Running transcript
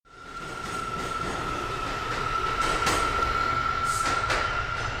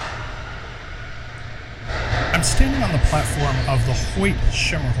I'm standing on the platform of the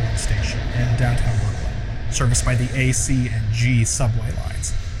Hoyt-Schermerhorn station in downtown Brooklyn, serviced by the A, C, and G subway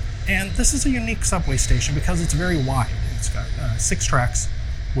lines. And this is a unique subway station because it's very wide. It's got 6 tracks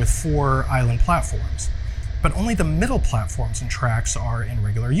with 4 island platforms. But only the middle platforms and tracks are in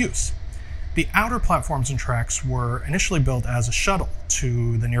regular use. The outer platforms and tracks were initially built as a shuttle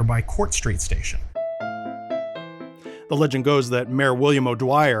to the nearby Court Street station. The legend goes that Mayor William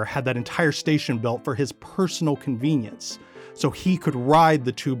O'Dwyer had that entire station built for his personal convenience, so he could ride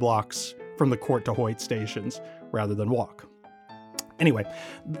the 2 blocks from the Court to Hoyt stations rather than walk. Anyway,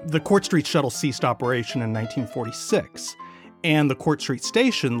 the Court Street shuttle ceased operation in 1946, and the Court Street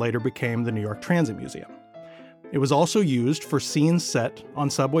station later became the New York Transit Museum. It was also used for scenes set on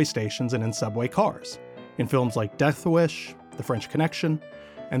subway stations and in subway cars, in films like Death Wish, The French Connection,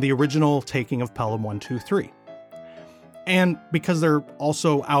 and the original Taking of Pelham 123. And because they're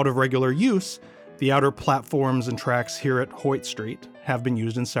also out of regular use, the outer platforms and tracks here at Hoyt Street have been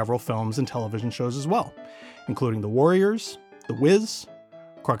used in several films and television shows as well, including The Warriors, The Wiz,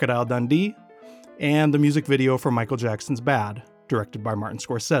 Crocodile Dundee, and the music video for Michael Jackson's Bad, directed by Martin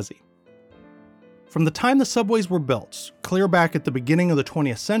Scorsese. From the time the subways were built, clear back at the beginning of the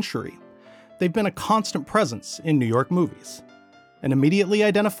 20th century, they've been a constant presence in New York movies, an immediately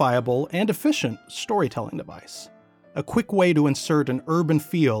identifiable and efficient storytelling device, a quick way to insert an urban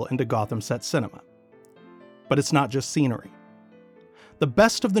feel into Gotham set cinema. But it's not just scenery. The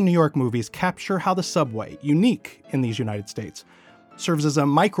best of the New York movies capture how the subway, unique in these United States, serves as a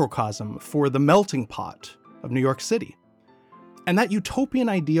microcosm for the melting pot of New York City. And that utopian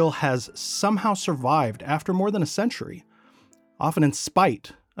ideal has somehow survived after more than a century, often in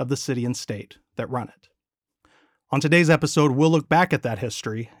spite of the city and state that run it. On today's episode, we'll look back at that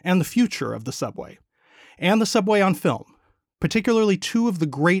history and the future of the subway, and the subway on film, particularly 2 of the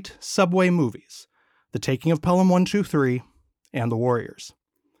great subway movies, The Taking of Pelham 123 and The Warriors.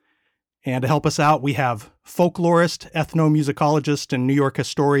 And to help us out, we have folklorist, ethnomusicologist, and New York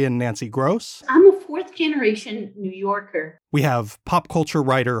historian Nancy Gross. I'm a 4th-generation New Yorker. We have pop culture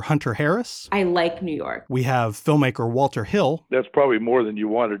writer Hunter Harris. I like New York. We have filmmaker Walter Hill. That's probably more than you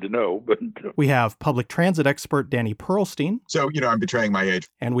wanted to know, but... We have public transit expert Danny Pearlstein. So, I'm betraying my age.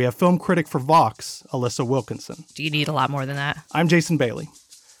 And we have film critic for Vox, Alyssa Wilkinson. Do you need a lot more than that? I'm Jason Bailey.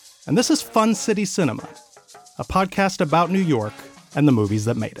 And this is Fun City Cinema, a podcast about New York and the movies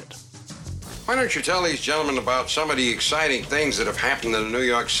that made it. Why don't you tell these gentlemen about some of the exciting things that have happened in the New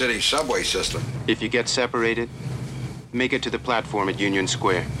York City subway system? If you get separated, make it to the platform at Union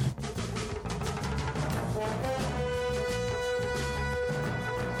Square.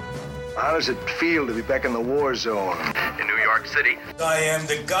 How does it feel to be back in the war zone? In New York City. I am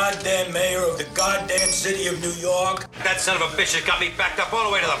the goddamn mayor of the goddamn city of New York. That son of a bitch has got me backed up all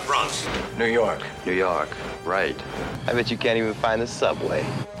the way to the Bronx. New York. New York. Right. I bet you can't even find the subway.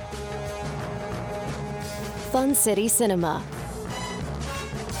 Fun City Cinema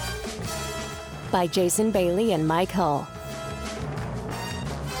by Jason Bailey and Mike Hull.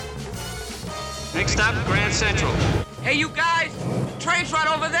 Next stop, Grand Central. Hey, you guys! The train's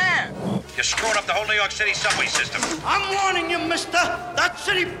right over there! You're screwing up the whole New York City subway system. I'm warning you, mister! That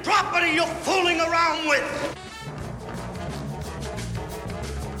city property you're fooling around with!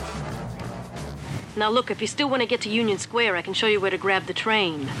 Now look, if you still want to get to Union Square, I can show you where to grab the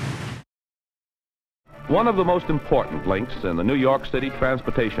train. One of the most important links in the New York City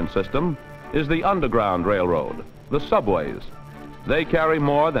transportation system is the Underground Railroad, the subways. They carry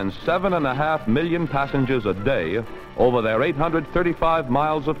more than 7.5 million passengers a day over their 835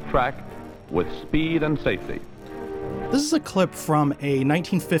 miles of track with speed and safety. This is a clip from a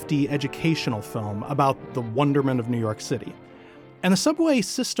 1950 educational film about the wonderment of New York City. And the subway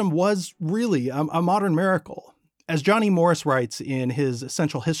system was really a modern miracle. As Johnny Morris writes in his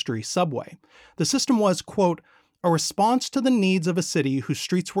Essential History, Subway, the system was, quote, a response to the needs of a city whose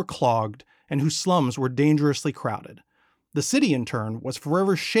streets were clogged and whose slums were dangerously crowded. The city, in turn, was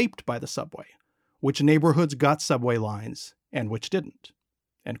forever shaped by the subway, which neighborhoods got subway lines and which didn't,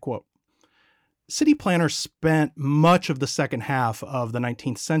 end quote. City planners spent much of the second half of the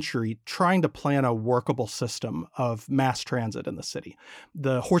 19th century trying to plan a workable system of mass transit in the city.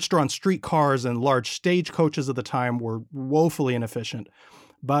 The horse-drawn streetcars and large stagecoaches of the time were woefully inefficient,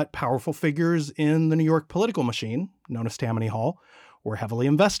 but powerful figures in the New York political machine, known as Tammany Hall, were heavily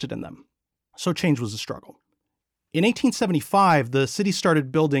invested in them. So change was a struggle. In 1875, the city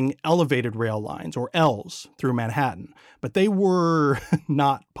started building elevated rail lines, or Ls, through Manhattan, but they were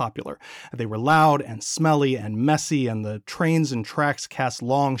not popular. They were loud and smelly and messy, and the trains and tracks cast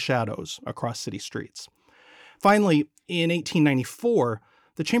long shadows across city streets. Finally, in 1894,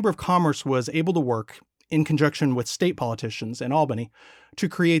 the Chamber of Commerce was able to work in conjunction with state politicians in Albany, to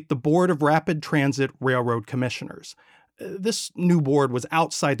create the Board of Rapid Transit Railroad Commissioners. This new board was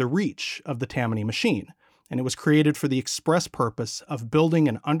outside the reach of the Tammany machine, and it was created for the express purpose of building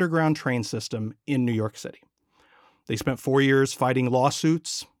an underground train system in New York City. They spent 4 years fighting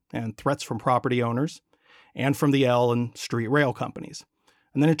lawsuits and threats from property owners and from the L and street rail companies.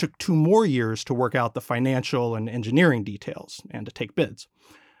 And then it took 2 more years to work out the financial and engineering details and to take bids.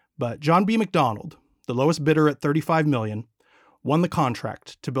 But John B. McDonald, the lowest bidder at $35 million, won the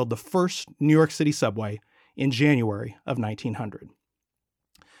contract to build the first New York City subway in January of 1900.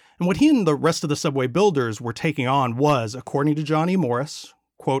 And what he and the rest of the subway builders were taking on was, according to John E. Morris,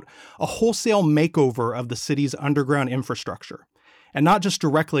 quote, a wholesale makeover of the city's underground infrastructure, and not just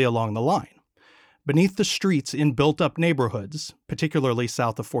directly along the line. Beneath the streets in built-up neighborhoods, particularly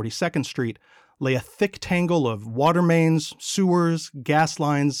south of 42nd Street, lay a thick tangle of water mains, sewers, gas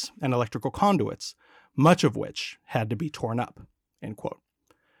lines, and electrical conduits, much of which had to be torn up, end quote.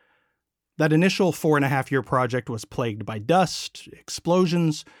 That initial 4.5-year project was plagued by dust,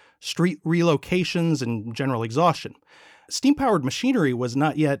 explosions, street relocations, and general exhaustion. Steam-powered machinery was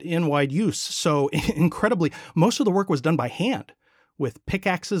not yet in wide use, so incredibly, most of the work was done by hand, with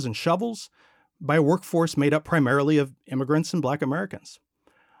pickaxes and shovels, by a workforce made up primarily of immigrants and Black Americans.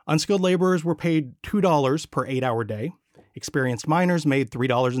 Unskilled laborers were paid $2 per 8-hour day. Experienced miners made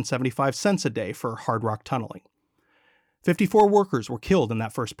 $3.75 a day for hard rock tunneling. 54 workers were killed in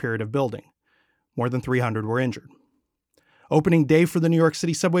that first period of building. More than 300 were injured. Opening day for the New York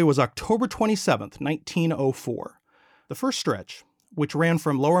City subway was October 27, 1904. The first stretch, which ran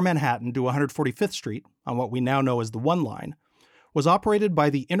from Lower Manhattan to 145th Street on what we now know as the One Line, was operated by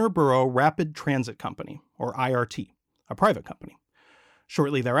the Interborough Rapid Transit Company, or IRT, a private company.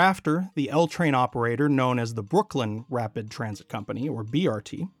 Shortly thereafter, the L train operator known as the Brooklyn Rapid Transit Company, or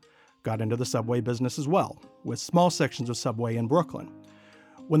BRT, got into the subway business as well, with small sections of subway in Brooklyn.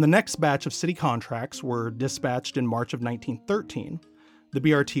 When the next batch of city contracts were dispatched in March of 1913, the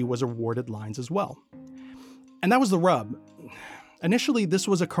BRT was awarded lines as well. And that was the rub. Initially, this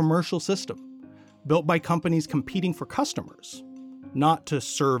was a commercial system, built by companies competing for customers, not to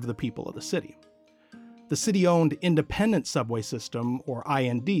serve the people of the city. The city-owned Independent Subway System, or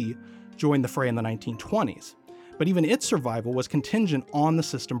IND, joined the fray in the 1920s, but even its survival was contingent on the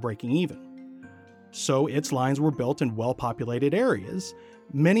system breaking even. So its lines were built in well-populated areas,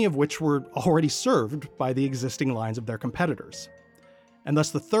 many of which were already served by the existing lines of their competitors. And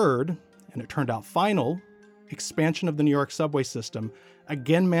thus the third, and it turned out final, expansion of the New York subway system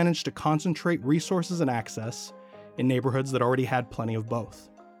again managed to concentrate resources and access in neighborhoods that already had plenty of both.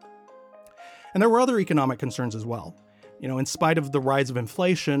 And there were other economic concerns as well. In spite of the rise of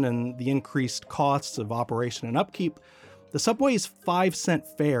inflation and the increased costs of operation and upkeep, the subway's 5-cent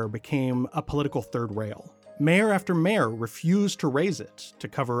fare became a political third rail. Mayor after mayor refused to raise it to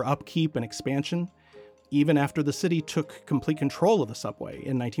cover upkeep and expansion, even after the city took complete control of the subway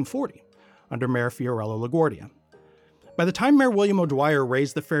in 1940, under Mayor Fiorello LaGuardia. By the time Mayor William O'Dwyer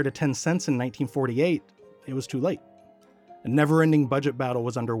raised the fare to 10 cents in 1948, it was too late. A never-ending budget battle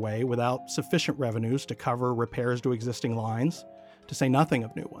was underway without sufficient revenues to cover repairs to existing lines, to say nothing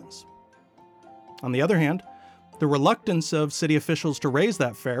of new ones. On the other hand, the reluctance of city officials to raise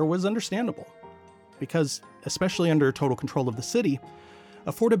that fare was understandable, because, especially under total control of the city,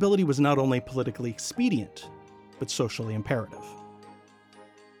 affordability was not only politically expedient, but socially imperative.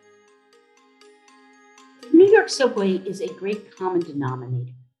 The New York subway is a great common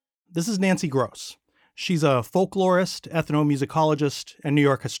denominator. This is Nancy Gross. She's a folklorist, ethnomusicologist, and New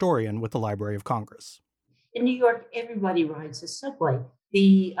York historian with the Library of Congress. In New York, everybody rides the subway.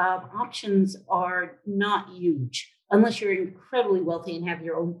 The options are not huge. Unless you're incredibly wealthy and have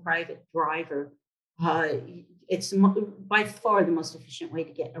your own private driver, it's by far the most efficient way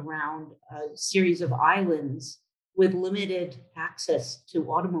to get around a series of islands with limited access to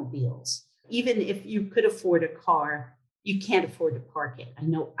automobiles. Even if you could afford a car, you can't afford to park it. I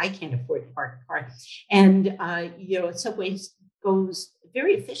know I can't afford to park a car. And, subway goes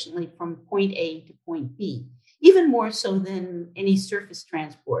very efficiently from point A to point B, even more so than any surface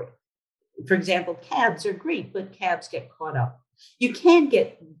transport. For example, cabs are great, but cabs get caught up. You can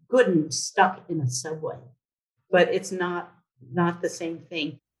get good and stuck in a subway, but it's not the same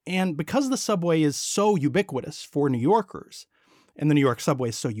thing. And because the subway is so ubiquitous for New Yorkers, and the New York subway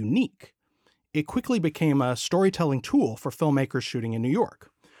is so unique, it quickly became a storytelling tool for filmmakers shooting in New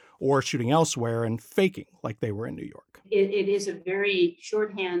York, or shooting elsewhere and faking like they were in New York. It is a very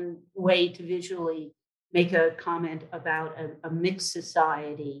shorthand way to visually make a comment about a mixed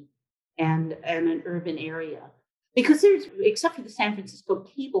society and an urban area. Because except for the San Francisco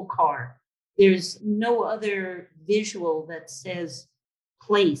cable car, There's no other visual that says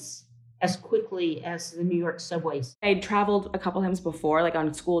place as quickly as the New York subways. I'd traveled a couple times before, like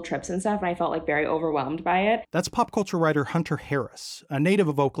on school trips and stuff, and I felt like very overwhelmed by it. That's pop culture writer Hunter Harris, a native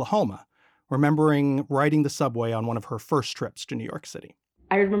of Oklahoma, remembering riding the subway on one of her first trips to New York City.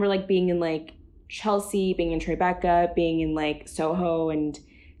 I remember like being in like Chelsea, being in Tribeca, being in like Soho, and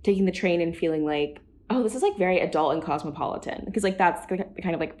taking the train and feeling like, oh, this is like very adult and cosmopolitan. Because like that's the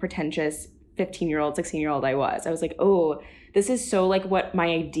kind of like pretentious 15-year-old, 16-year-old I was. I was like, oh, this is so like what my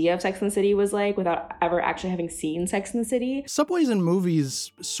idea of Sex and the City was like without ever actually having seen Sex and the City. Subways and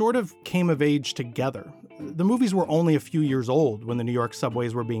movies sort of came of age together. The movies were only a few years old when the New York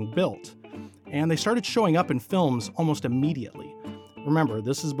subways were being built, and they started showing up in films almost immediately. Remember,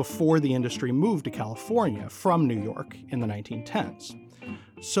 this is before the industry moved to California from New York in the 1910s.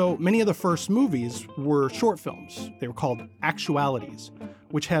 So many of the first movies were short films. They were called actualities,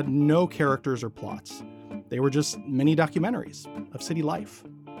 which had no characters or plots. They were just mini documentaries of city life.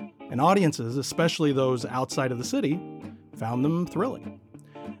 And audiences, especially those outside of the city, found them thrilling.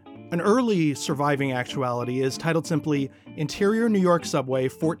 An early surviving actuality is titled simply Interior New York Subway,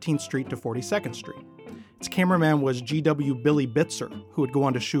 14th Street to 42nd Street. Its cameraman was G.W. Billy Bitzer, who would go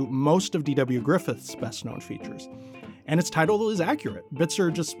on to shoot most of D.W. Griffith's best-known features. And its title is accurate.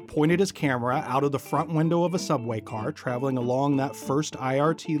 Bitzer just pointed his camera out of the front window of a subway car traveling along that first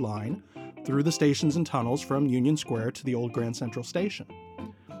IRT line through the stations and tunnels from Union Square to the old Grand Central Station.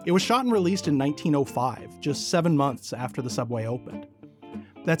 It was shot and released in 1905, just 7 months after the subway opened.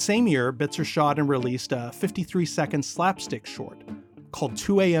 That same year, Bitzer shot and released a 53-second slapstick short called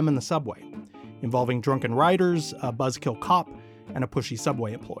 2 a.m. in the Subway, involving drunken riders, a buzzkill cop, and a pushy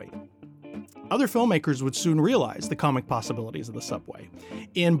subway employee. Other filmmakers would soon realize the comic possibilities of the subway.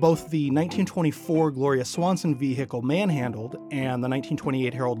 In both the 1924 Gloria Swanson vehicle Manhandled and the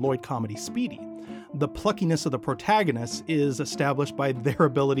 1928 Harold Lloyd comedy Speedy, the pluckiness of the protagonists is established by their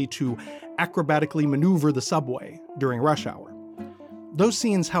ability to acrobatically maneuver the subway during rush hour. Those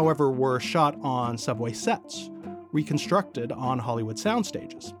scenes, however, were shot on subway sets, reconstructed on Hollywood sound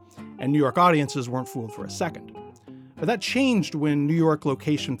stages, and New York audiences weren't fooled for a second. But that changed when New York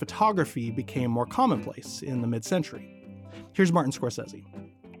location photography became more commonplace in the mid-century. Here's Martin Scorsese.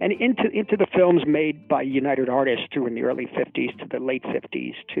 And into the films made by United Artists through in the early 50s to the late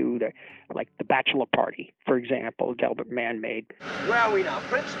 50s to the Bachelor Party, for example, Delbert Mann made. Where are we now?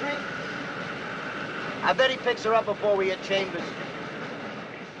 Prince Street? I bet he picks her up before we hit Chambers.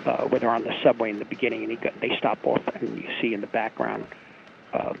 Where they're on the subway in the beginning and they stop off and you see in the background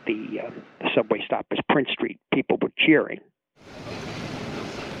the subway stop is Prince Street. People were cheering.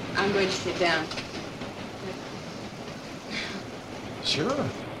 I'm going to sit down. Sure.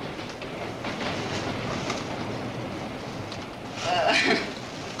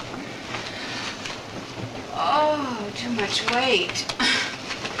 Oh, too much weight.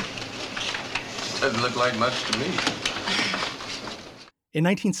 Doesn't look like much to me. In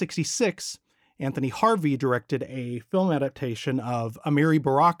 1966, Anthony Harvey directed a film adaptation of Amiri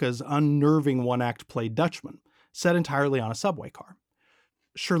Baraka's unnerving one-act play Dutchman, set entirely on a subway car.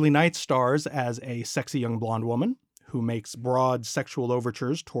 Shirley Knight stars as a sexy young blonde woman who makes broad sexual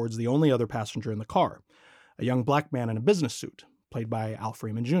overtures towards the only other passenger in the car, a young black man in a business suit, played by Al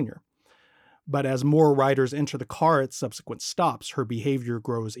Freeman Jr. But as more riders enter the car at subsequent stops, her behavior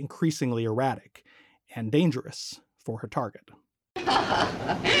grows increasingly erratic and dangerous for her target.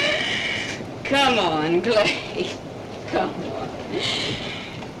 Come on, Clay. Come on.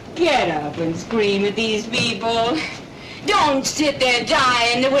 Get up and scream at these people. Don't sit there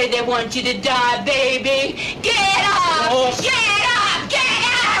dying the way they want you to die, baby. Get up! Oh. Get up! Get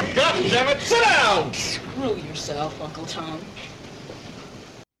up! God damn it, sit down! Screw yourself, Uncle Tom.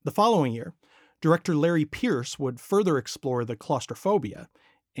 The following year, director Larry Pierce would further explore the claustrophobia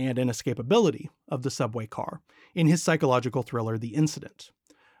and inescapability of the subway car in his psychological thriller, The Incident.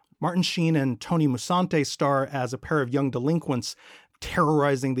 Martin Sheen and Tony Musante star as a pair of young delinquents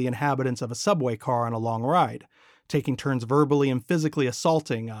terrorizing the inhabitants of a subway car on a long ride, taking turns verbally and physically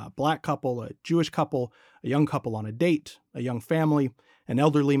assaulting a black couple, a Jewish couple, a young couple on a date, a young family, an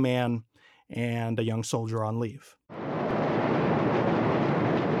elderly man, and a young soldier on leave.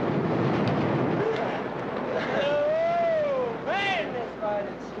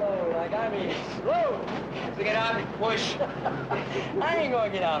 Slow. So get out and push. I ain't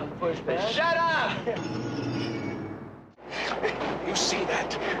gonna get out and push, man. Shut up! You see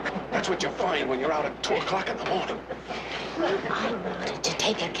that? That's what you find when you're out at 2 o'clock in the morning. I wanted to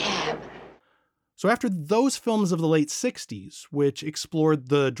take a cab. So after those films of the late 60s, which explored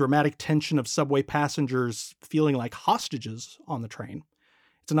the dramatic tension of subway passengers feeling like hostages on the train,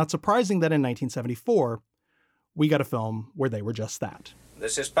 it's It's not surprising that in 1974, we got a film where they were just that.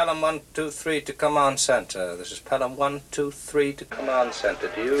 This is Pelham 123 to Command Center. This is Pelham 123 to Command Center.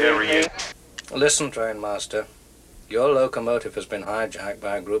 Do you read me? Listen, train master. Your locomotive has been hijacked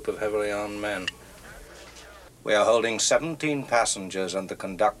by a group of heavily armed men. We are holding 17 passengers and the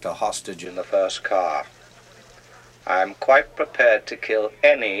conductor hostage in the first car. I am quite prepared to kill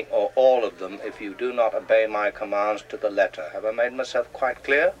any or all of them if you do not obey my commands to the letter. Have I made myself quite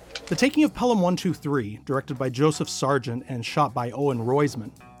clear? The taking of Pelham 123, directed by Joseph Sargent and shot by Owen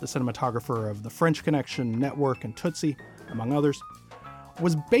Roizman, the cinematographer of The French Connection, Network, and Tootsie, among others,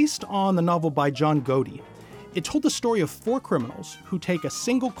 was based on the novel by John Godey. It told the story of 4 criminals who take a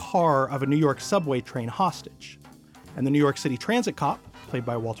single car of a New York subway train hostage, and the New York City Transit cop, played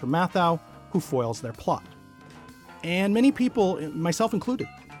by Walter Matthau, who foils their plot. And many people, myself included,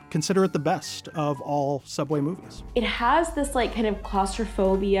 consider it the best of all subway movies. It has this like kind of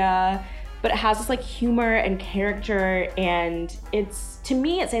claustrophobia, but it has this like humor and character, and it's, to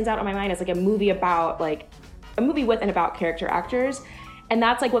me, it stands out in my mind as like a movie about like, a movie with and about character actors. And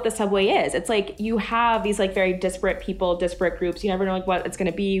that's like what the subway is. It's like you have these like very disparate people, disparate groups. You never know like what it's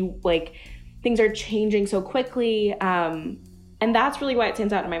gonna be. Like things are changing so quickly. And that's really why it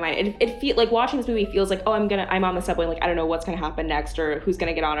stands out in my mind. It feels like watching this movie feels like, oh, I'm on the subway. Like, I don't know what's gonna happen next or who's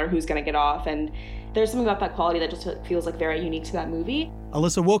gonna get on or who's gonna get off. And there's something about that quality that just feels like very unique to that movie.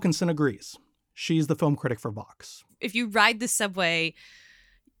 Alyssa Wilkinson agrees. She's the film critic for Vox. If you ride the subway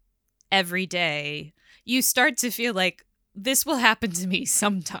every day, you start to feel like, this will happen to me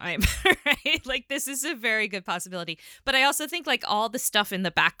sometime, right? Like this is a very good possibility. But I also think like all the stuff in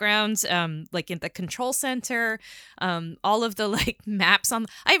the background, like in the control center, all of the like maps on,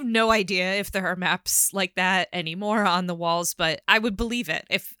 I have no idea if there are maps like that anymore on the walls, but I would believe it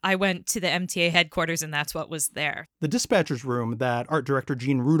if I went to the MTA headquarters and that's what was there. The dispatcher's room that art director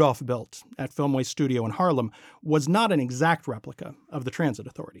Gene Rudolph built at Filmway Studio in Harlem was not an exact replica of the transit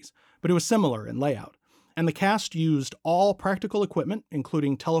authorities, but it was similar in layout. And the cast used all practical equipment,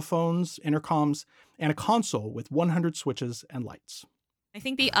 including telephones, intercoms, and a console with 100 switches and lights. I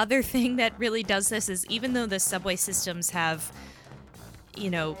think the other thing that really does this is even though the subway systems have,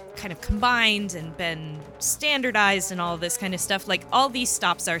 kind of combined and been standardized and all this kind of stuff, like all these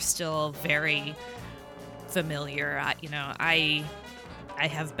stops are still very familiar. I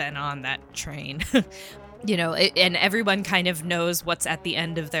have been on that train. And everyone kind of knows what's at the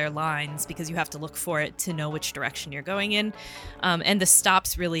end of their lines because you have to look for it to know which direction you're going in. And the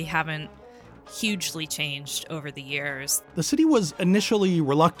stops really haven't hugely changed over the years. The city was initially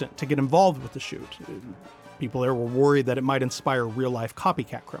reluctant to get involved with the shoot. People there were worried that it might inspire real-life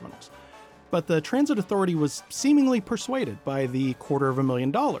copycat criminals. But the Transit Authority was seemingly persuaded by the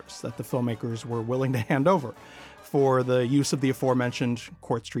 $250,000 that the filmmakers were willing to hand over for the use of the aforementioned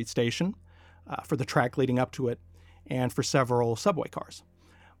Court Street station, for the track leading up to it, and for several subway cars.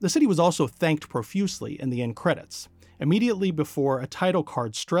 The city was also thanked profusely in the end credits, immediately before a title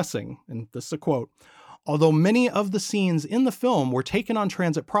card stressing, and this is a quote, "Although many of the scenes in the film were taken on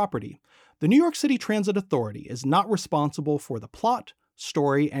transit property, the New York City Transit Authority is not responsible for the plot,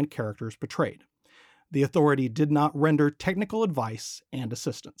 story, and characters portrayed. The authority did not render technical advice and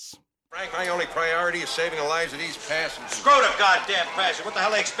assistance." Frank, my only priority is saving the lives of these passengers. Screw the goddamn passenger. What the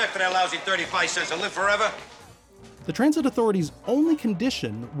hell they expect for that lousy 35 cents to live forever? The Transit Authority's only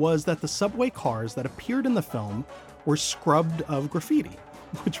condition was that the subway cars that appeared in the film were scrubbed of graffiti,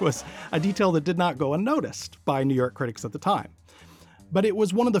 which was a detail that did not go unnoticed by New York critics at the time. But it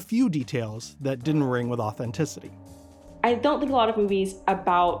was one of the few details that didn't ring with authenticity. I don't think a lot of movies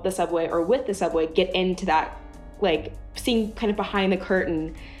about the subway or with the subway get into that, like, seeing kind of behind the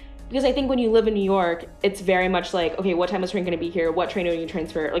curtain. Because I think when you live in New York, it's very much like, okay, what time is the train going to be here? What train are you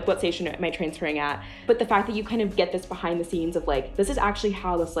transfer? Like, what station am I transferring at? But the fact that you kind of get this behind the scenes of like, this is actually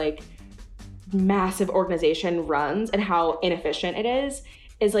how this like massive organization runs and how inefficient it is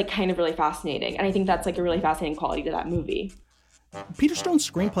like kind of really fascinating. And I think that's like a really fascinating quality to that movie. Peter Stone's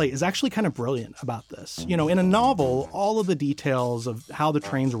screenplay is actually kind of brilliant about this. In a novel, all of the details of how the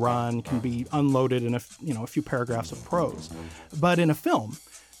trains run can be unloaded in a few paragraphs of prose. But in a film,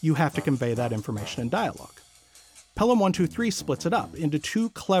 you have to convey that information in dialogue. Pelham 123 splits it up into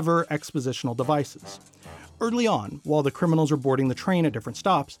 2 clever expositional devices. Early on, while the criminals are boarding the train at different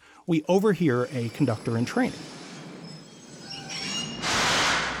stops, we overhear a conductor in training.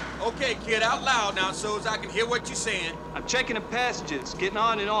 Okay, kid, out loud now so as I can hear what you're saying. I'm checking the passages, getting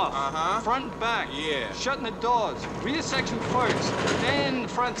on and off. Uh-huh. Front and back. Yeah. Shutting the doors. Rear section first, then the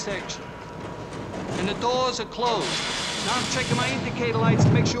front section. And the doors are closed. Now I'm checking my indicator lights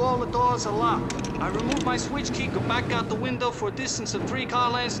to make sure all the doors are locked. I remove my switch key, go back out the window for a distance of 3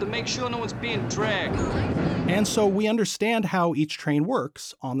 car lengths to make sure no one's being dragged. And so we understand how each train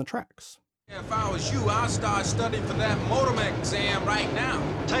works on the tracks. If I was you, I'd start studying for that motorman exam right now.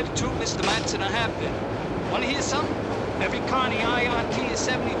 Tell you the truth, Mr. Madsen, I have been. Want to hear something? Every car in the IRT is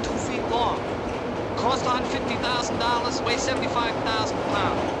 72 feet long. Cost $150,000, weighs 75,000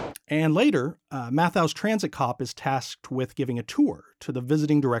 pounds. And later, Mathau's transit cop is tasked with giving a tour to the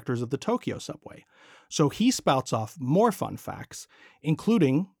visiting directors of the Tokyo subway. So he spouts off more fun facts,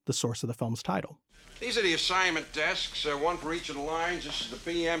 including the source of the film's title. These are the assignment desks, one for each of the lines. This is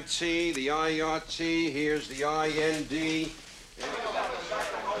the BMT, the IRT, here's the IND.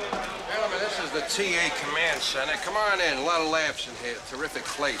 Gentlemen, this is the TA Command Center. Come on in, a lot of laughs in here, terrific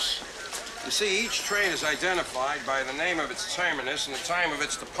place. You see, each train is identified by the name of its terminus and the time of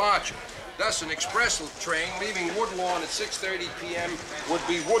its departure. Thus, an express train leaving Woodlawn at 6:30 p.m. would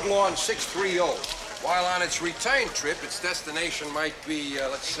be Woodlawn 630. While on its return trip, its destination might be,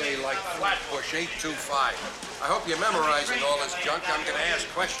 let's say, like Flatbush 825. I hope you're memorizing all this junk. I'm going to ask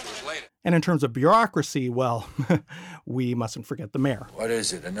questions later. And in terms of bureaucracy, well, we mustn't forget the mayor. What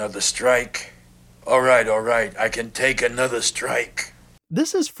is it, another strike? All right, I can take another strike.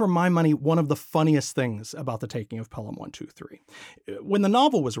 This is, for my money, one of the funniest things about the taking of Pelham 123. When the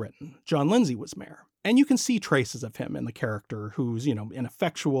novel was written, John Lindsay was mayor, and you can see traces of him in the character who's,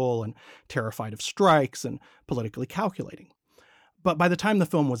 ineffectual and terrified of strikes and politically calculating. But by the time the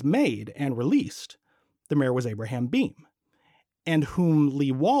film was made and released, the mayor was Abraham Beame, and whom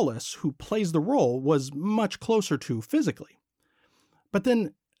Lee Wallace, who plays the role, was much closer to physically. But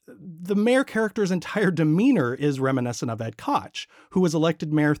then the mayor character's entire demeanor is reminiscent of Ed Koch, who was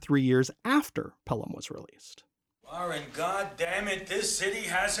elected mayor 3 years after Pelham was released. Warren, goddammit, this city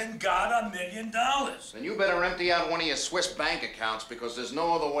hasn't got $1 million. Then you better empty out one of your Swiss bank accounts because there's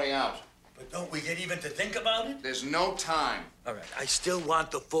no other way out. But don't we get even to think about it? There's no time. All right, I still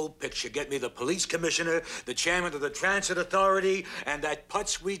want the full picture. Get me the police commissioner, the chairman of the transit authority, and that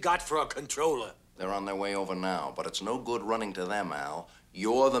putz we got for a controller. They're on their way over now, but it's no good running to them, Al.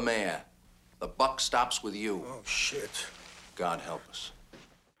 You're the mayor. The buck stops with you. Oh, shit. God help us.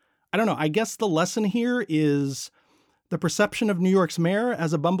 I don't know. I guess the lesson here is the perception of New York's mayor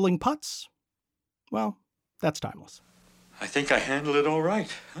as a bumbling putz. Well, that's timeless. I think I handled it all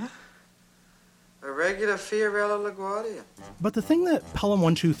right, huh? A regular Fiorello LaGuardia. But the thing that Pelham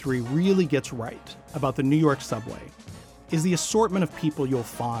 123 really gets right about the New York subway is the assortment of people you'll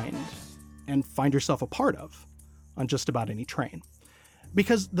find and find yourself a part of on just about any train.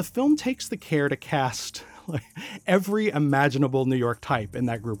 Because the film takes the care to cast every imaginable New York type in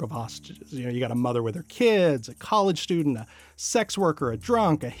that group of hostages. You got a mother with her kids, a college student, a sex worker, a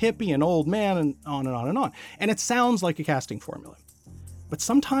drunk, a hippie, an old man, and on and on and on. And it sounds like a casting formula. But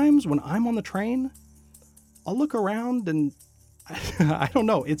sometimes when I'm on the train, I'll look around and I don't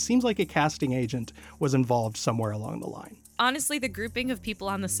know, it seems like a casting agent was involved somewhere along the line. Honestly, the grouping of people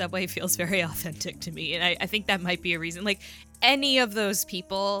on the subway feels very authentic to me, and I think that might be a reason. Like, any of those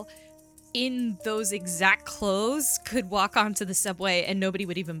people in those exact clothes could walk onto the subway and nobody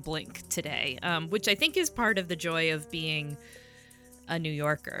would even blink today, which I think is part of the joy of being a New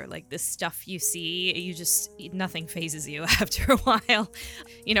Yorker. Like, the stuff you see, nothing phases you after a while.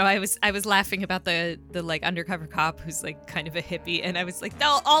 I was laughing about the like undercover cop who's like kind of a hippie, and I was like,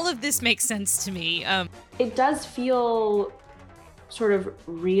 all of this makes sense to me. It does feel sort of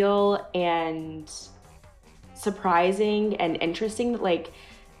real and surprising and interesting. Like,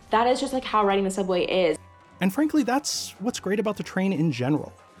 that is just like how riding the subway is. And frankly, that's what's great about the train in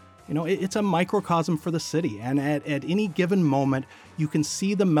general. It's a microcosm for the city, and at any given moment, you can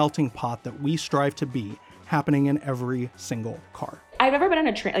see the melting pot that we strive to be happening in every single car. I've never been on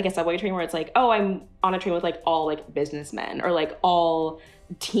a train, like a subway train, where it's like, oh, I'm on a train with like all like businessmen or like all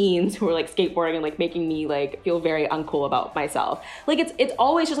teens who are like skateboarding and like making me like feel very uncool about myself. Like it's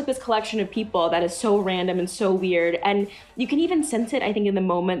always just like this collection of people that is so random and so weird. And you can even sense it, I think, in the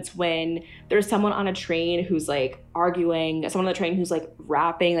moments when there's someone on a train who's like arguing, someone on the train who's like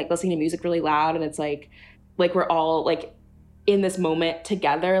rapping, like listening to music really loud, and it's like we're all like in this moment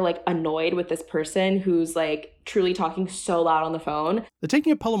together, like annoyed with this person who's like truly talking so loud on the phone. The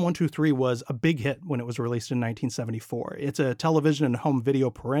Taking of Pelham 123 was a big hit when it was released in 1974. It's a television and home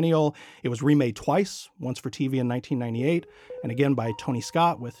video perennial. It was remade twice, once for TV in 1998, and again by Tony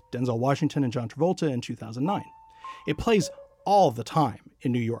Scott with Denzel Washington and John Travolta in 2009. It plays all the time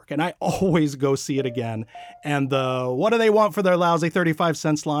in New York, and I always go see it again. And the "what do they want for their lousy 35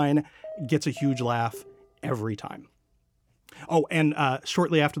 cents" line gets a huge laugh every time. Oh, and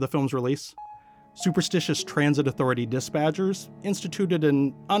shortly after the film's release, superstitious transit authority dispatchers instituted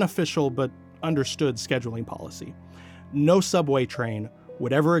an unofficial but understood scheduling policy. No subway train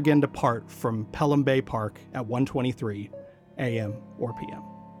would ever again depart from Pelham Bay Park at 1:23 a.m. or p.m.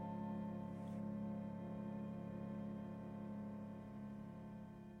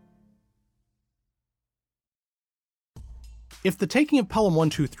 If the taking of Pelham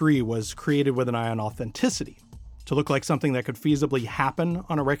 123 was created with an eye on authenticity, to look like something that could feasibly happen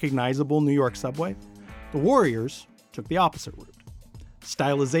on a recognizable New York subway, the Warriors took the opposite route.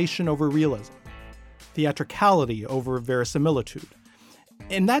 Stylization over realism, theatricality over verisimilitude.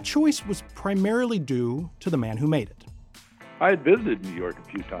 And that choice was primarily due to the man who made it. I had visited New York a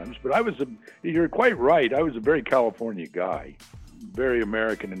few times, but you're quite right, I was a very California guy. Very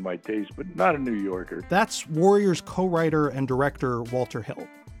American in my taste, but not a New Yorker. That's Warriors co-writer and director Walter Hill.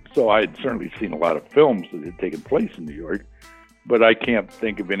 So I had certainly seen a lot of films that had taken place in New York, but I can't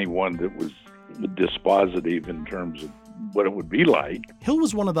think of anyone that was dispositive in terms of what it would be like. Hill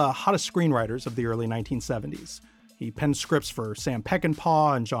was one of the hottest screenwriters of the early 1970s. He penned scripts for Sam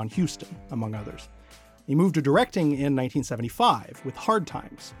Peckinpah and John Huston, among others. He moved to directing in 1975 with Hard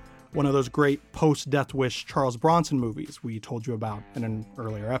Times, one of those great post-Death Wish Charles Bronson movies we told you about in an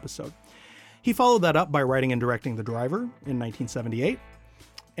earlier episode. He followed that up by writing and directing The Driver in 1978,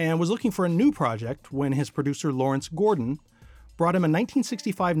 and was looking for a new project when his producer Lawrence Gordon brought him a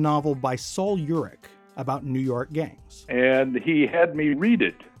 1965 novel by Sol Urich about New York gangs. And he had me read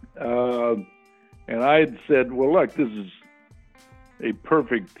it, and I had said, well, look, this is a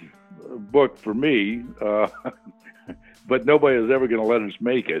perfect book for me, but nobody was ever going to let us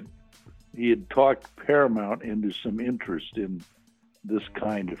make it. He had talked Paramount into some interest in this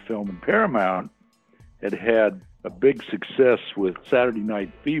kind of film. And Paramount had had a big success with Saturday Night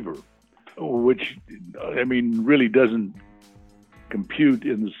Fever, which, I mean, really doesn't compute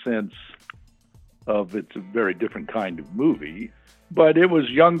in the sense of it's a very different kind of movie. But it was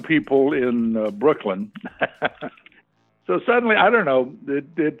young people in Brooklyn. So suddenly, I don't know,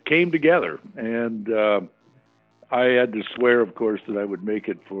 it came together. And I had to swear, of course, that I would make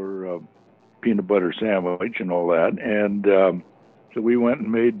it for peanut butter sandwich and all that. And so we went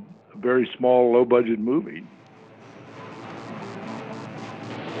and made a very small, low-budget movie.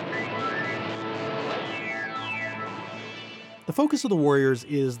 The focus of the Warriors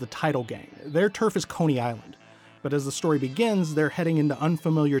is the title gang. Their turf is Coney Island. But as the story begins, they're heading into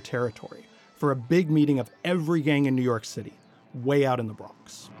unfamiliar territory for a big meeting of every gang in New York City, way out in the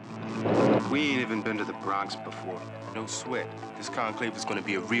Bronx. We ain't even been to the Bronx before. No sweat. This conclave is going to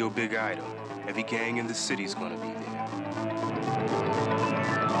be a real big item. Every gang in the city's going to be there.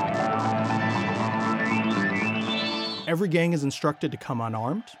 Every gang is instructed to come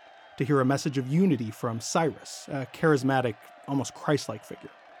unarmed, to hear a message of unity from Cyrus, a charismatic, almost Christ-like figure.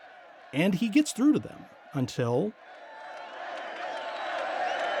 And he gets through to them until...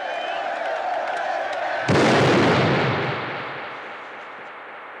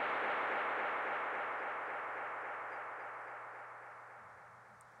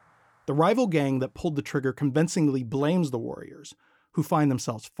 The rival gang that pulled the trigger convincingly blames the Warriors, who find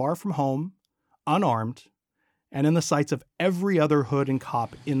themselves far from home, unarmed, and in the sights of every other hood and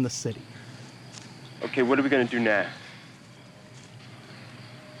cop in the city. Okay, what are we going to do now?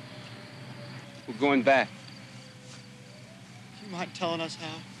 We're going back. You mind telling us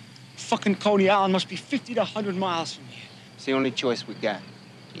how? Fucking Coney Island must be 50 to 100 miles from here. It's the only choice we got.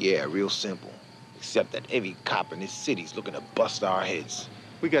 Yeah, real simple. Except that every cop in this city's looking to bust our heads.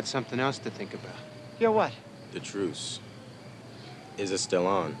 We got something else to think about. Yeah, what? The truce. Is it still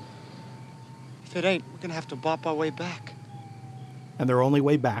on? If it ain't, we're gonna have to bop our way back. And their only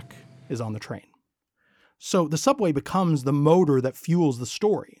way back is on the train. So the subway becomes the motor that fuels the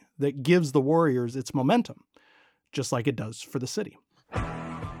story, that gives the Warriors its momentum, just like it does for the city.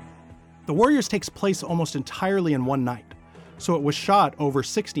 The Warriors takes place almost entirely in one night, so it was shot over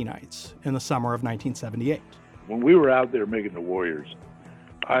 60 nights in the summer of 1978. When we were out there making the Warriors,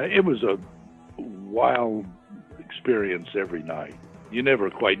 it was a wild experience every night. You never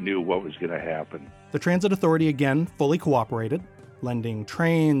quite knew what was going to happen. The Transit Authority again fully cooperated, lending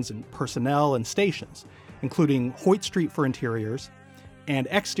trains and personnel and stations, including Hoyt Street for interiors and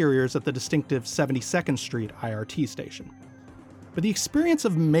exteriors at the distinctive 72nd Street IRT station. But the experience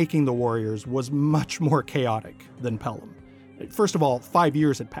of making the Warriors was much more chaotic than Pelham. First of all, 5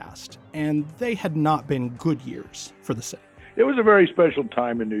 years had passed, and they had not been good years for the city. It was a very special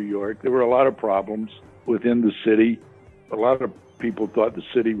time in New York. There were a lot of problems within the city. A lot of people thought the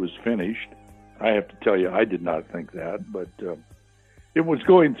city was finished. I have to tell you, I did not think that, but It was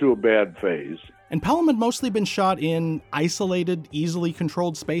going through a bad phase. And Pelham had mostly been shot in isolated, easily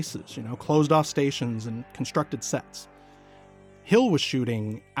controlled spaces, closed off stations and constructed sets. Hill was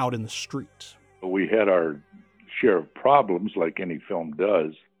shooting out in the street. We had our share of problems, like any film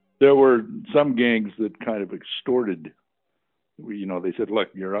does. There were some gangs that kind of extorted. They said, "Look,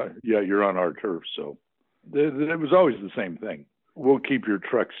 you're on our turf." So it was always the same thing. We'll keep your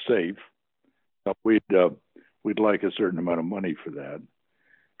truck safe. We'd like a certain amount of money for that.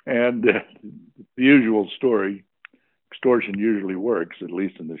 And the usual story, extortion usually works, at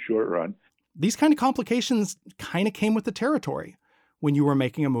least in the short run. These kind of complications kind of came with the territory when you were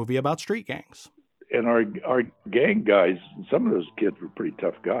making a movie about street gangs. And our gang guys, some of those kids were pretty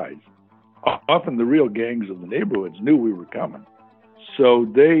tough guys. Often the real gangs of the neighborhoods knew we were coming. So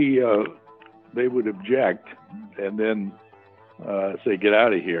they would object and then say, "Get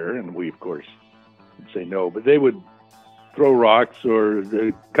out of here." And we, of course, would say no. But they would throw rocks, or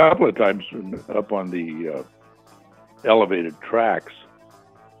a couple of times up on the elevated tracks,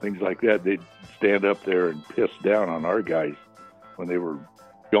 things like that. They'd stand up there and piss down on our guys when they were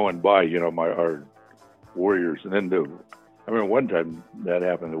going by, our Warriors. And then I remember one time that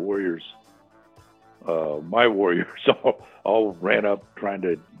happened, the Warriors, my Warriors all ran up trying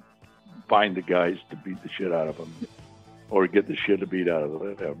to find the guys to beat the shit out of them, or get the shit beat out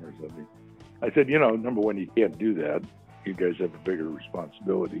of them or something. I said, number one, you can't do that. You guys have a bigger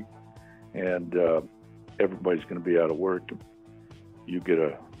responsibility, and everybody's going to be out of work. You get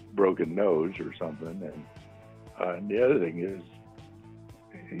a broken nose or something, and the other thing is,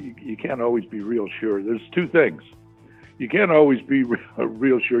 you can't always be real sure. There's two things. You can't always be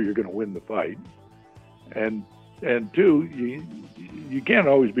real sure you're going to win the fight, and two, you can't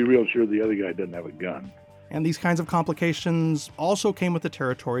always be real sure the other guy doesn't have a gun. And these kinds of complications also came with the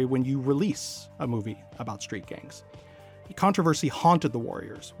territory when you release a movie about street gangs. Controversy haunted The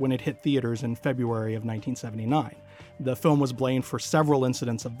Warriors when it hit theaters in February of 1979. The film was blamed for several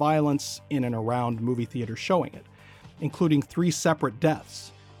incidents of violence in and around movie theaters showing it, including 3 separate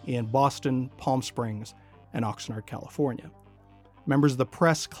deaths in Boston, Palm Springs, and Oxnard, California. Members of the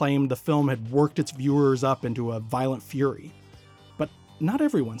press claimed the film had worked its viewers up into a violent fury. But not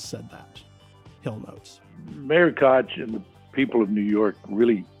everyone said that, Hill notes. Mayor Koch and the people of New York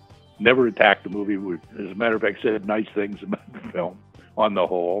really never attacked the movie. As a matter of fact, said nice things about the film on the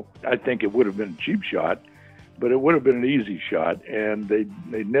whole. I think it would have been a cheap shot, but it would have been an easy shot, and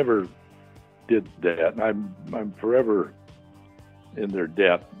they never did that. And I'm forever in their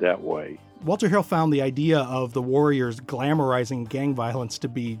debt that way. Walter Hill found the idea of the Warriors glamorizing gang violence to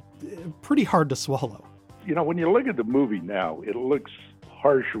be pretty hard to swallow. When you look at the movie now, it looks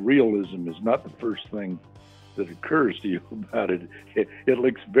harsh realism is not the first thing that occurs to you about it. It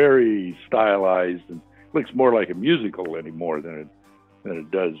looks very stylized and looks more like a musical anymore than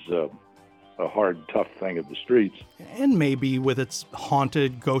it does a hard, tough thing of the streets. And maybe with its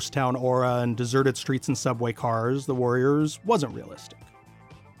haunted ghost town aura and deserted streets and subway cars, The Warriors wasn't realistic.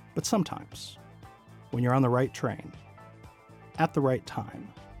 But sometimes, when you're on the right train, at the right time.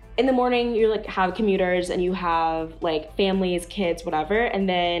 In the morning, you have commuters and you have families, kids, whatever. And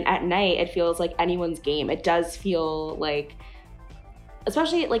then at night, it feels like anyone's game. It does feel like,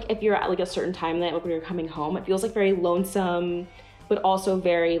 especially if you're at a certain time of night, when you're coming home, it feels very lonesome, but also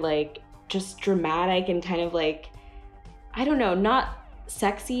very just dramatic and kind of I don't know, not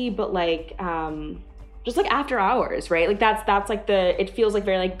sexy, but just after hours, right? That's it feels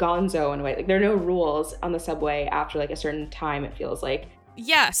very Gonzo in a way. There are no rules on the subway after a certain time, it feels like.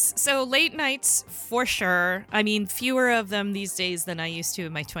 Yes, so late nights for sure. I mean, fewer of them these days than I used to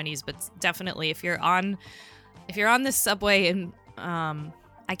in my 20s, but definitely if you're on the subway and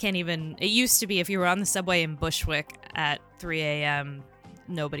it used to be if you were on the subway in Bushwick at 3 a.m.,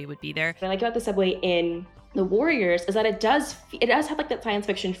 nobody would be there. What I like about the subway in The Warriors is that it does have that science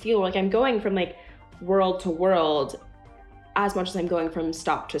fiction feel, I'm going from world to world as much as I'm going from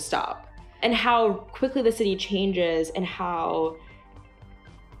stop to stop. And how quickly the city changes and how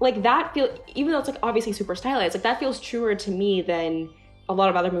that feel, even though it's obviously super stylized, that feels truer to me than a lot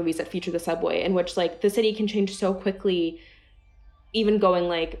of other movies that feature the subway, in which the city can change so quickly, even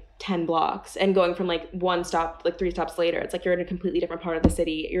going 10 blocks and going from one stop 3 stops later. It's you're in a completely different part of the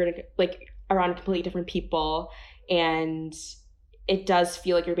city. You're in around completely different people, and it does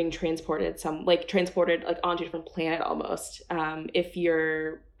feel you're being transported onto a different planet almost, if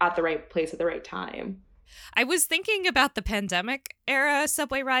you're at the right place at the right time. I was thinking about the pandemic era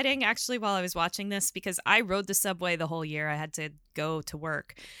subway riding actually while I was watching this, because I rode the subway the whole year. I had to go to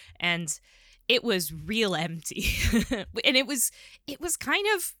work, and it was real empty. And it was kind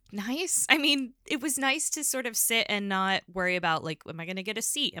of nice. I mean, it was nice to sort of sit and not worry about, like, am I going to get a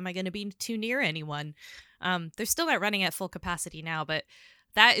seat? Am I going to be too near anyone? They're still not running at full capacity now, but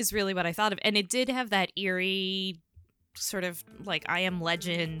that is really what I thought of. And it did have that eerie sort of like I Am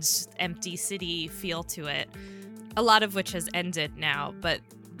Legend, empty city feel to it, a lot of which has ended now. But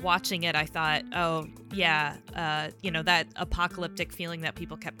watching it, I thought, oh, yeah, that apocalyptic feeling that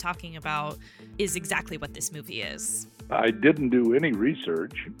people kept talking about is exactly what this movie is. I didn't do any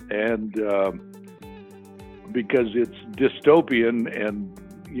research, and because it's dystopian and,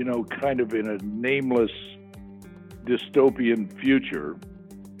 kind of in a nameless dystopian future,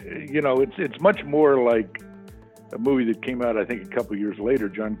 it's much more like a movie that came out, I think, a couple years later,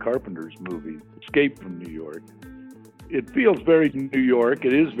 John Carpenter's movie, Escape from New York. It feels very New York.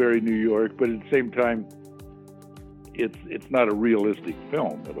 It is very New York, but at the same time, it's not a realistic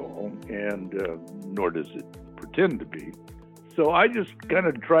film at all, and nor does it pretend to be. So I just kind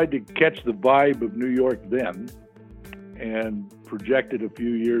of tried to catch the vibe of New York then and projected a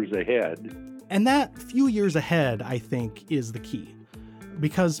few years ahead. And that few years ahead, I think, is the key.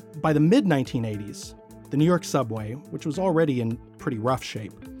 Because by the mid-1980s, the New York subway, which was already in pretty rough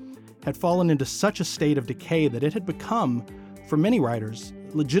shape, had fallen into such a state of decay that it had become, for many writers,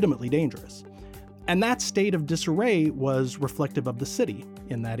 legitimately dangerous. And that state of disarray was reflective of the city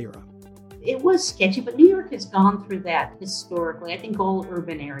in that era. It was sketchy, but New York has gone through that historically. I think all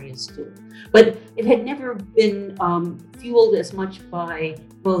urban areas do. But it had never been fueled as much by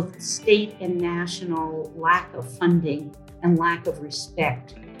both state and national lack of funding and lack of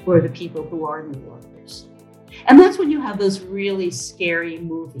respect for the people who are New Yorkers. And that's when you have those really scary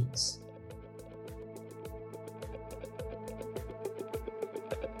movies.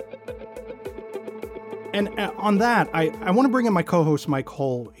 And on that, I want to bring in my co-host, Mike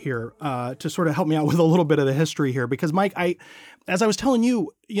Hull, here to sort of help me out with a little bit of the history here. Because, Mike, as I was telling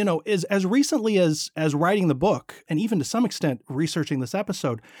you, as recently as writing the book, and even to some extent researching this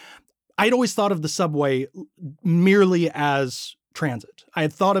episode, I'd always thought of the subway merely as transit. I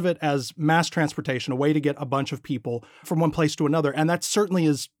had thought of it as mass transportation, a way to get a bunch of people from one place to another. And that certainly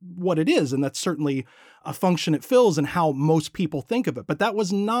is what it is. And that's certainly a function it fills and how most people think of it. But that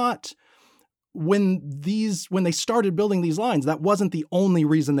was not... When they started building these lines, that wasn't the only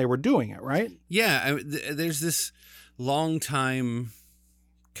reason they were doing it, right? Yeah, there's this long time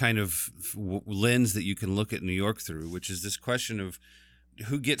kind of lens that you can look at New York through, which is this question of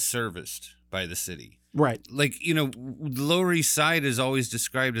who gets serviced by the city. Right. Like, the Lower East Side is always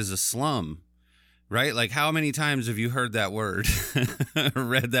described as a slum. Right? Like, how many times have you heard that word,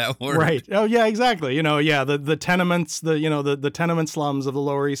 read that word? Right. Oh, yeah, exactly. The tenements, the tenement slums of the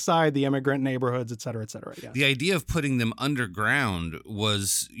Lower East Side, the immigrant neighborhoods, et cetera, et cetera. Yeah. The idea of putting them underground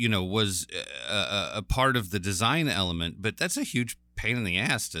was a part of the design element, but that's a huge pain in the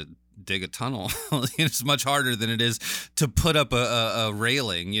ass to dig a tunnel. It's much harder than it is to put up a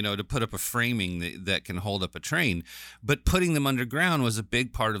railing, to put up a framing that can hold up a train. But putting them underground was a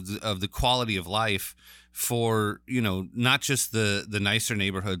big part of the quality of life for, not just the nicer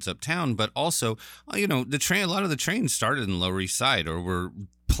neighborhoods uptown, but also, the train. A lot of the trains started in the Lower East Side or were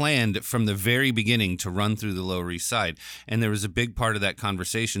planned from the very beginning to run through the Lower East Side. And there was a big part of that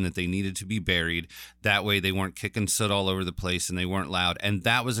conversation that they needed to be buried. That way they weren't kicking soot all over the place and they weren't loud. And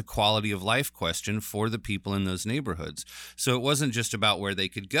that was a quality of life question for the people in those neighborhoods. So it wasn't just about where they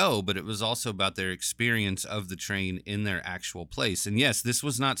could go, but it was also about their experience of the train in their actual place. And yes, this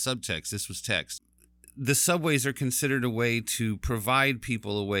was not subtext, this was text. The subways are considered a way to provide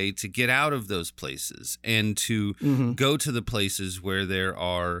people a way to get out of those places and to go to the places where there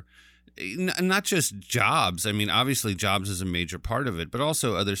are not just jobs. I mean, obviously jobs is a major part of it, but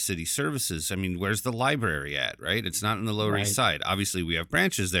also other city services. I mean, where's the library at, right? It's not in the Lower East Side. Obviously we have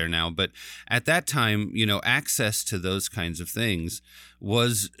branches there now, but at that time, access to those kinds of things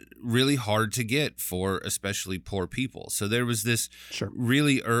was really hard to get for especially poor people. So there was this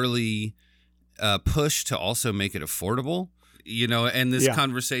really early push to also make it affordable, and this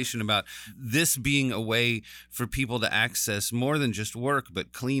conversation about this being a way for people to access more than just work,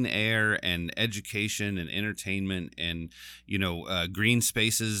 but clean air and education and entertainment and, green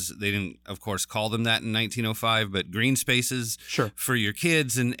spaces. They didn't, of course, call them that in 1905, but green spaces for your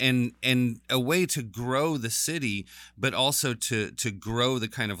kids and a way to grow the city, but also to grow the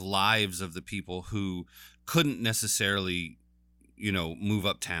kind of lives of the people who couldn't necessarily, move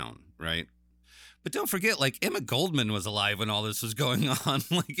uptown, right? But don't forget, like, Emma Goldman was alive when all this was going on.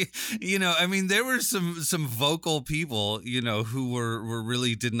 Like, you know, I mean, there were some vocal people, you know, who were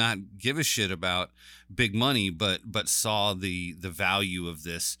really did not give a shit about big money, but saw the value of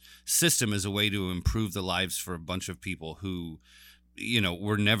this system as a way to improve the lives for a bunch of people who, you know,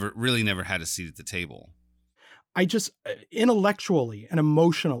 were never had a seat at the table. I just, intellectually and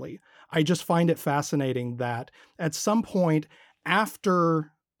emotionally, I just find it fascinating that at some point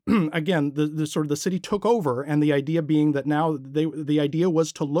after, again, the sort of the city took over, and the idea being that now the idea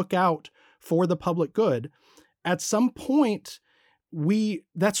was to look out for the public good. At some point,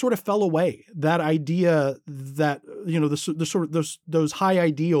 that sort of fell away. That idea that, you know, the sort of those high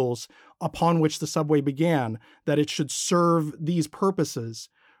ideals upon which the subway began, that it should serve these purposes,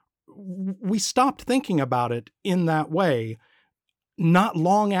 we stopped thinking about it in that way not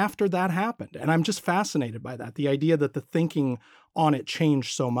long after that happened. And I'm just fascinated by that, the idea that the thinking on it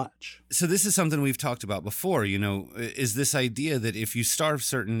changed so much. So this is something we've talked about before, you know, is this idea that if you starve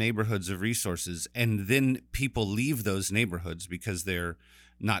certain neighborhoods of resources and then people leave those neighborhoods because they're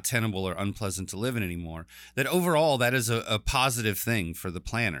not tenable or unpleasant to live in anymore, that overall that is a positive thing for the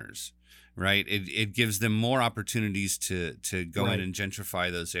planners. Right. It gives them more opportunities to go in and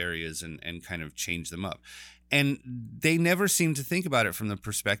gentrify those areas and kind of change them up. And they never seem to think about it from the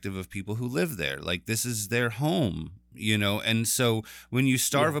perspective of people who live there. Like, this is their home, you know. And so when you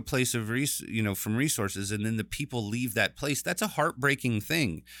starve a place of from resources, and then the people leave that place, that's a heartbreaking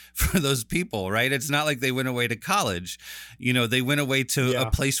thing for those people, right? It's not like they went away to college, you know, they went away to a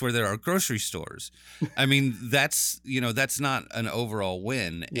place where there are grocery stores. I mean, that's not an overall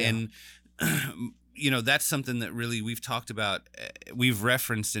win. And you know, that's something that really we've talked about, we've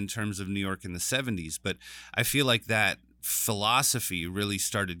referenced in terms of New York in the 70s, but I feel like that philosophy really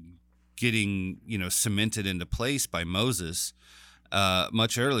started getting, you know, cemented into place by Moses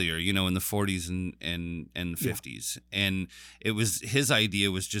much earlier, you know, in the 40s and 50s. And it was, his idea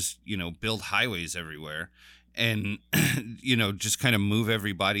was just, you know, build highways everywhere and, you know, just kind of move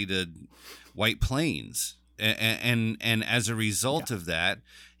everybody to White Plains. And as a result of that,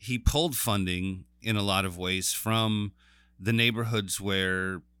 he pulled funding in a lot of ways from the neighborhoods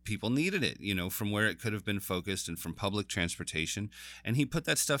where people needed it, you know, from where it could have been focused and from public transportation. And he put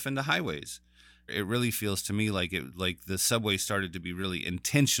that stuff into highways. It really feels to me like the subway started to be really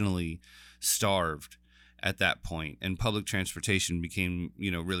intentionally starved at that point, and public transportation became,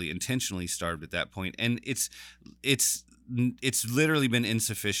 you know, really intentionally starved at that point. And it's literally been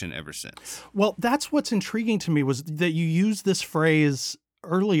insufficient ever since. Well, that's what's intriguing to me, was that you used this phrase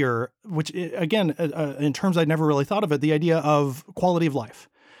earlier, which, again, in terms I'd never really thought of it, the idea of quality of life,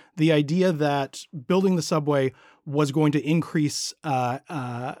 the idea that building the subway was going to increase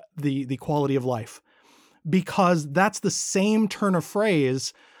the quality of life, because that's the same turn of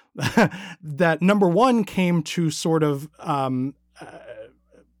phrase that, number one, came to sort of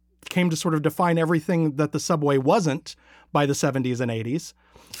define everything that the subway wasn't by the 70s and 80s,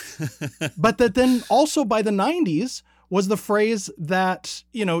 but that then also by the 90s was the phrase that,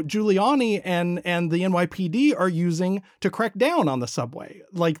 you know, Giuliani and the NYPD are using to crack down on the subway.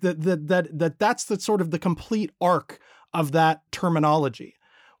 Like that's the sort of the complete arc of that terminology,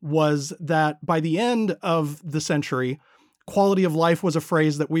 was that by the end of the century, quality of life was a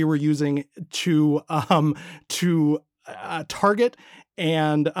phrase that we were using to target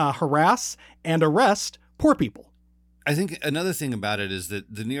and harass and arrest poor people. I think another thing about it is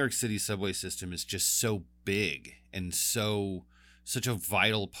that the New York City subway system is just so big and such a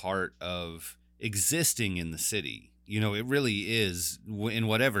vital part of existing in the city. You know, it really is, in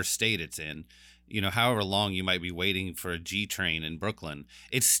whatever state it's in. You know, however long you might be waiting for a G train in Brooklyn,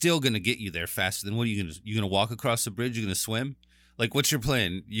 it's still going to get you there faster than, what are you going to, you going to walk across the bridge? You're going to swim? Like, what's your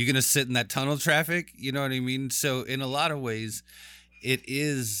plan? You're going to sit in that tunnel traffic? You know what I mean? So in a lot of ways, it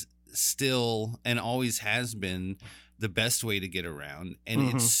is still, and always has been, the best way to get around.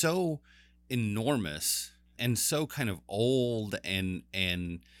 And it's so enormous and so kind of old, and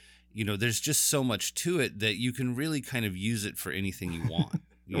you know, there's just so much to it that you can really kind of use it for anything you want.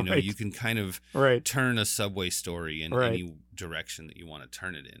 You know, you can kind of turn a subway story in any direction that you want to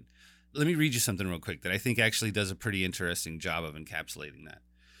turn it in. Let me read you something real quick that I think actually does a pretty interesting job of encapsulating that.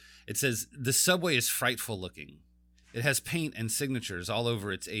 It says, "The subway is frightful looking. It has paint and signatures all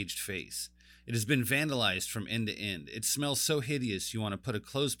over its aged face. It has been vandalized from end to end. It smells so hideous you want to put a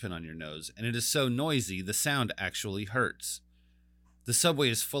clothespin on your nose, and it is so noisy the sound actually hurts. The subway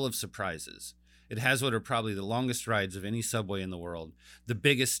is full of surprises. It has what are probably the longest rides of any subway in the world, the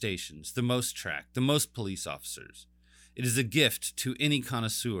biggest stations, the most track, the most police officers. It is a gift to any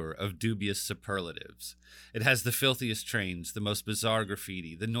connoisseur of dubious superlatives. It has the filthiest trains, the most bizarre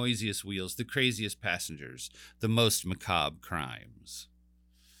graffiti, the noisiest wheels, the craziest passengers, the most macabre crimes.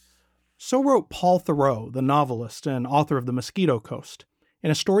 So wrote Paul Theroux, the novelist and author of The Mosquito Coast, in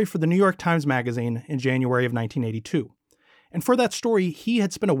a story for the New York Times Magazine in January of 1982. And for that story, he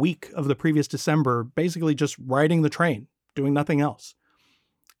had spent a week of the previous December basically just riding the train, doing nothing else.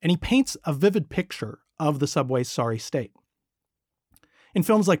 And he paints a vivid picture of the subway's sorry state. In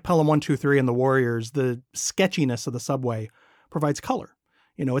films like Pelham 123 and The Warriors, the sketchiness of the subway provides color.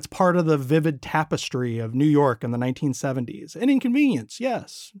 It's part of the vivid tapestry of New York in the 1970s. An inconvenience,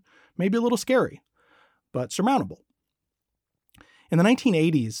 yes, maybe a little scary, but surmountable. In the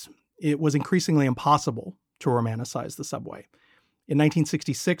 1980s, it was increasingly impossible to romanticize the subway. In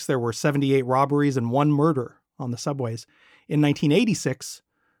 1966, there were 78 robberies and 1 murder on the subways. In 1986,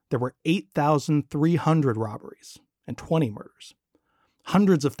 there were 8,300 robberies and 20 murders.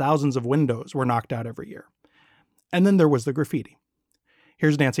 Hundreds of thousands of windows were knocked out every year. And then there was the graffiti.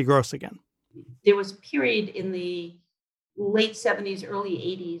 Here's Nancy Gross again. There was a period in the late 70s, early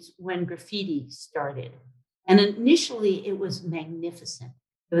 80s when graffiti started. And initially, it was magnificent.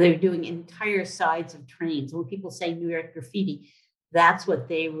 They were doing entire sides of trains. When people say New York graffiti, that's what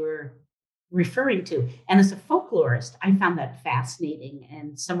they were referring to. And as a folklorist, I found that fascinating.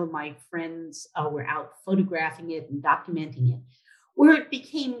 And some of my friends were out photographing it and documenting it. Where it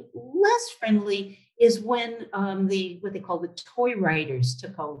became less friendly is when what they call the toy writers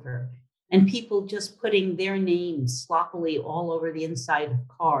took over, and people just putting their names sloppily all over the inside of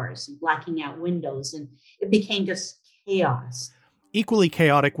cars and blacking out windows. And it became just chaos. Equally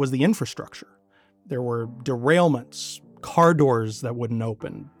chaotic was the infrastructure. There were derailments, car doors that wouldn't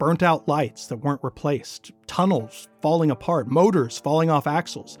open, burnt out lights that weren't replaced, tunnels falling apart, motors falling off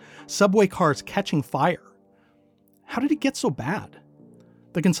axles, subway cars catching fire. How did it get so bad?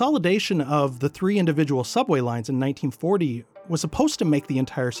 The consolidation of the 3 individual subway lines in 1940 was supposed to make the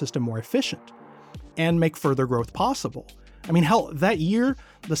entire system more efficient and make further growth possible. I mean, hell, that year,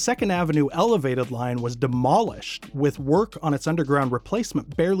 the 2nd Avenue elevated line was demolished with work on its underground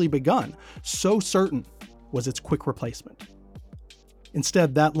replacement barely begun. So certain was its quick replacement.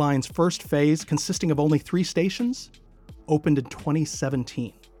 Instead, that line's first phase, consisting of only 3 stations, opened in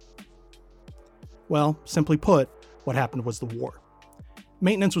 2017. Well, simply put, what happened was the war.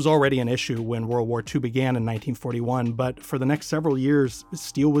 Maintenance was already an issue when World War II began in 1941, but for the next several years,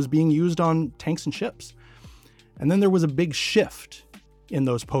 steel was being used on tanks and ships. And then there was a big shift in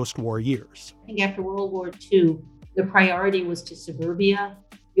those post-war years. I think after World War II, the priority was to suburbia.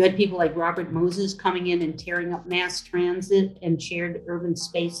 You had people like Robert Moses coming in and tearing up mass transit and shared urban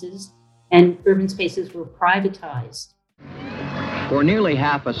spaces, and urban spaces were privatized. For nearly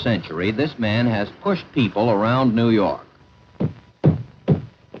half a century, this man has pushed people around New York.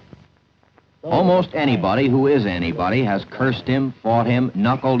 Almost anybody who is anybody has cursed him, fought him,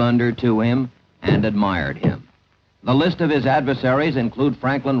 knuckled under to him, and admired him. The list of his adversaries include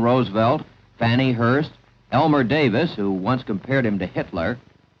Franklin Roosevelt, Fannie Hurst, Elmer Davis, who once compared him to Hitler,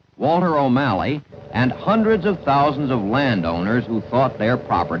 Walter O'Malley, and hundreds of thousands of landowners who thought their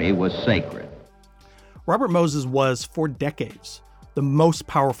property was sacred. Robert Moses was, for decades, the most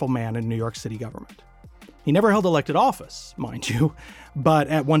powerful man in New York City government. He never held elected office, mind you, but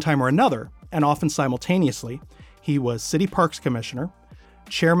at one time or another, and often simultaneously, he was City Parks Commissioner,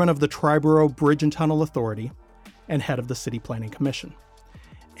 chairman of the Triborough Bridge and Tunnel Authority, and head of the City Planning Commission.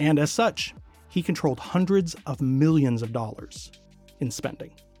 And as such, he controlled hundreds of millions of dollars in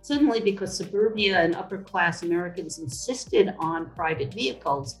spending. Suddenly, because suburbia and upper-class Americans insisted on private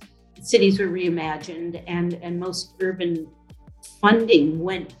vehicles, cities were reimagined, and most urban funding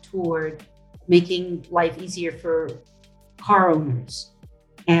went toward making life easier for car owners.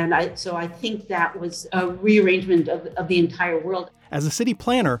 And so I think that was a rearrangement of the entire world. As a city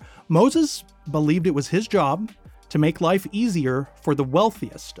planner, Moses believed it was his job to make life easier for the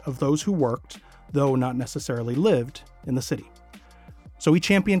wealthiest of those who worked, though not necessarily lived, in the city. So he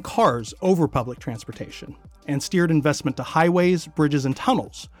championed cars over public transportation and steered investment to highways, bridges, and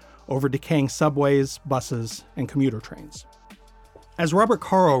tunnels over decaying subways, buses, and commuter trains. As Robert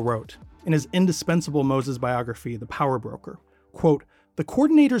Caro wrote in his indispensable Moses biography, The Power Broker, quote, "The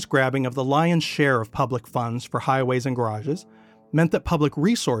coordinator's grabbing of the lion's share of public funds for highways and garages meant that public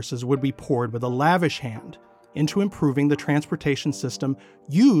resources would be poured with a lavish hand into improving the transportation system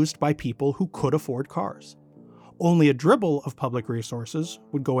used by people who could afford cars. Only a dribble of public resources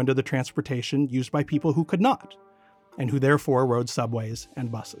would go into the transportation used by people who could not, and who therefore rode subways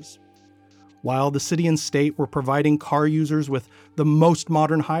and buses. While the city and state were providing car users with the most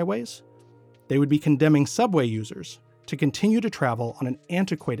modern highways, they would be condemning subway users to continue to travel on an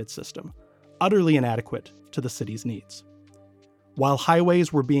antiquated system, utterly inadequate to the city's needs. While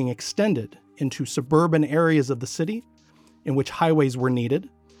highways were being extended into suburban areas of the city in which highways were needed,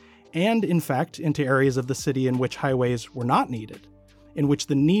 and in fact into areas of the city in which highways were not needed, in which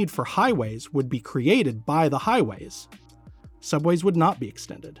the need for highways would be created by the highways, subways would not be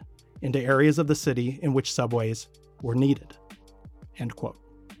extended into areas of the city in which subways were needed. End quote.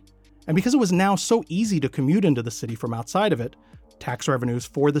 And because it was now so easy to commute into the city from outside of it, tax revenues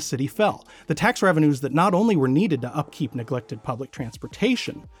for the city fell. The tax revenues that not only were needed to upkeep neglected public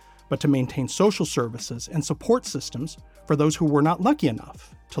transportation, but to maintain social services and support systems for those who were not lucky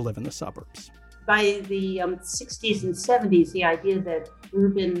enough to live in the suburbs. By the 60s and 70s, the idea that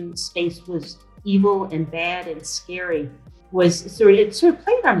urban space was evil and bad and scary was sort of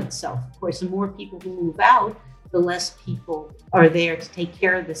played on itself. Of course, the more people who move out, the less people are there to take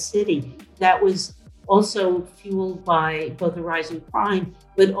care of the city. That was also fueled by both a rise in crime,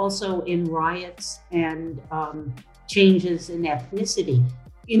 but also in riots and changes in ethnicity.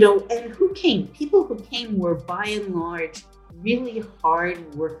 And who came? People who came were by and large really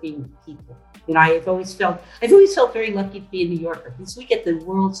hard-working people. I've always felt very lucky to be a New Yorker because we get the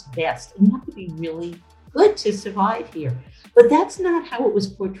world's best, and you have to be really good to survive here. But that's not how it was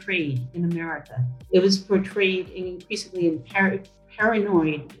portrayed in America. It was portrayed increasingly in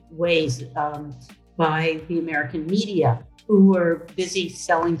paranoid ways by the American media, who were busy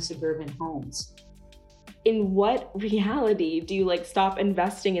selling suburban homes. In what reality do you stop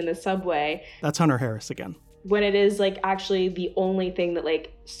investing in the subway? That's Hunter Harris again. When it is actually the only thing that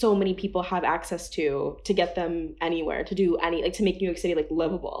so many people have access to get them anywhere, to do to make New York City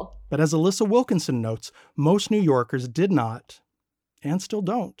livable. But as Alyssa Wilkinson notes, most New Yorkers did not, and still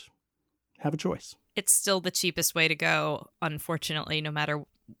don't, have a choice. It's still the cheapest way to go, unfortunately,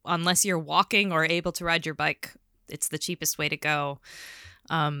 unless you're walking or able to ride your bike, it's the cheapest way to go.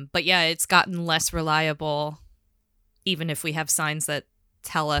 But yeah, it's gotten less reliable, even if we have signs that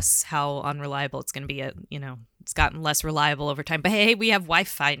tell us how unreliable it's going to be. It's gotten less reliable over time. But hey, we have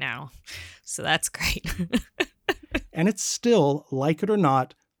Wi-Fi now, so that's great. And it's still, like it or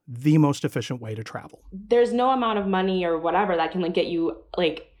not, the most efficient way to travel. There's no amount of money or whatever that can get you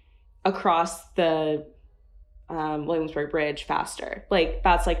across the Williamsburg Bridge faster.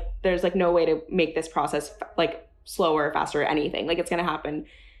 That's there's no way to make this process slower, faster, or anything. It's going to happen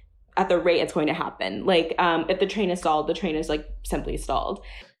at the rate it's going to happen. If the train is stalled, the train is simply stalled.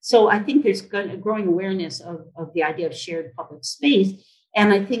 So I think there's a growing awareness of the idea of shared public space.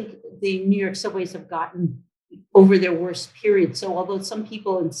 And I think the New York subways have gotten over their worst period. So although some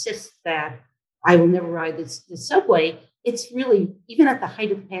people insist that I will never ride the subway, it's really, even at the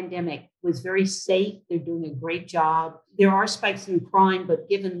height of the pandemic, was very safe. They're doing a great job. There are spikes in crime, but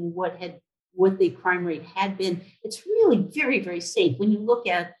given what the crime rate had been, it's really very, very safe. When you look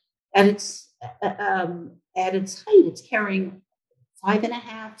at its height, it's carrying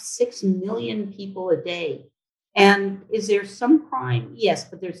 5.5-6 million people a day. And is there some crime? Yes,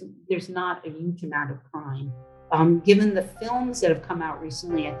 but there's not a huge amount of crime. Given the films that have come out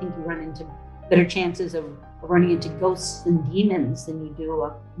recently, I think you run into better chances of running into ghosts and demons than you do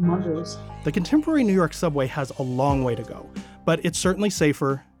of muggers. The contemporary New York subway has a long way to go, but it's certainly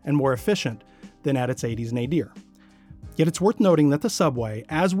safer and more efficient than at its 80s nadir. Yet it's worth noting that the subway,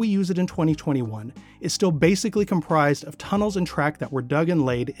 as we use it in 2021, is still basically comprised of tunnels and track that were dug and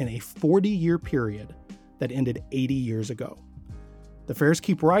laid in a 40-year period that ended 80 years ago. The fares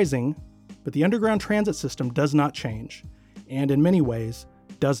keep rising, but the underground transit system does not change, and in many ways,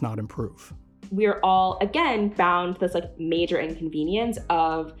 does not improve. We're all, again, bound to this major inconvenience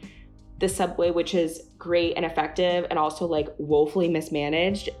of the subway, which is great and effective and also woefully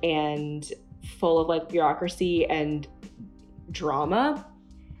mismanaged and full of bureaucracy and drama.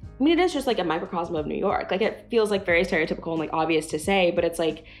 I mean, it is just a microcosm of New York. It feels very stereotypical and obvious to say, but it's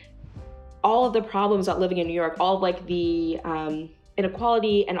all of the problems about living in New York, all of the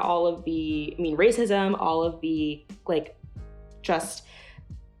inequality and all of the, racism, all of the just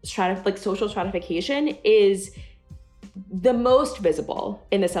social stratification is the most visible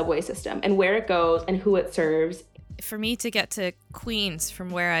in the subway system and where it goes and who it serves. For me to get to Queens from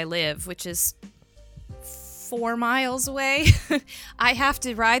where I live, which is 4 miles away, I have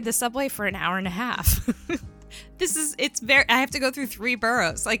to ride the subway for an hour and a half. I have to go through 3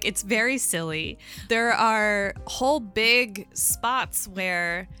 boroughs. It's very silly. There are whole big spots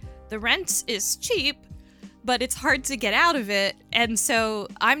where the rent is cheap, but it's hard to get out of it. And so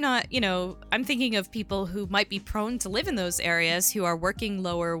I'm thinking of people who might be prone to live in those areas, who are working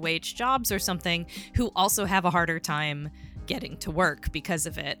lower wage jobs or something, who also have a harder time getting to work because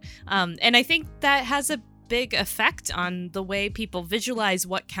of it. And I think that has a big effect on the way people visualize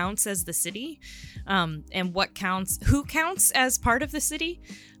what counts as the city, and who counts as part of the city.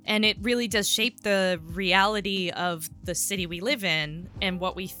 And it really does shape the reality of the city we live in and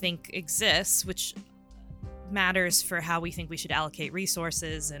what we think exists, which matters for how we think we should allocate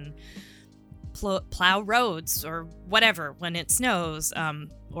resources and plow roads or whatever when it snows,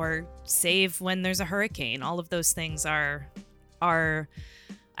 or save when there's a hurricane. All of those things are,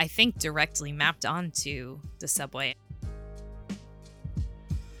 I think, directly mapped onto the subway.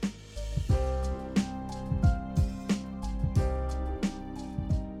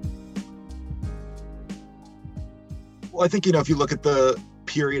 Well, I think, if you look at the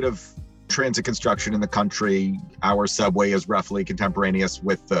period of transit construction in the country, our subway is roughly contemporaneous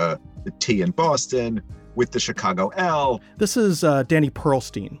with the T in Boston, with the Chicago L. This is Danny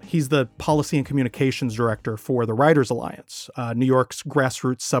Pearlstein. He's the Policy and Communications Director for the Riders Alliance, New York's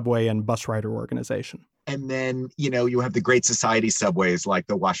grassroots subway and bus rider organization. And then, you have the Great Society subways like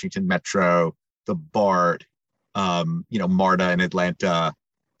the Washington Metro, the BART, MARTA in Atlanta,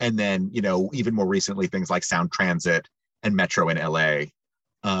 and then, even more recently, things like Sound Transit and Metro in LA.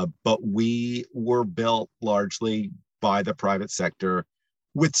 But we were built largely by the private sector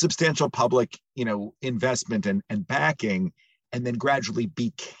with substantial public, investment and backing, and then gradually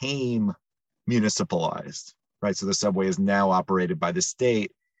became municipalized, right? So the subway is now operated by the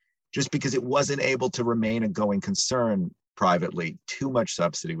state just because it wasn't able to remain a going concern privately. Too much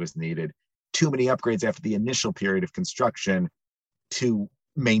subsidy was needed, too many upgrades after the initial period of construction to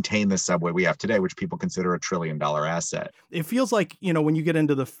maintain the subway we have today, which people consider a $1 trillion asset. It feels like, when you get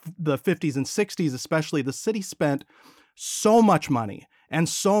into the 50s and 60s, especially, the city spent so much money and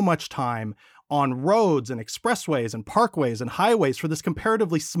so much time on roads and expressways and parkways and highways for this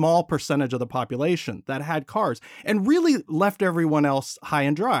comparatively small percentage of the population that had cars, and really left everyone else high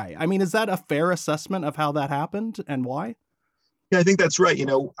and dry. I mean, is that a fair assessment of how that happened and why? Yeah, I think that's right.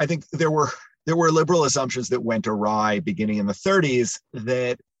 I think there were liberal assumptions that went awry beginning in the 30s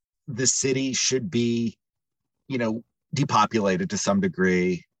that the city should be, depopulated to some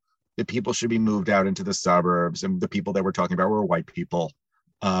degree, that people should be moved out into the suburbs, and the people that we're talking about were white people.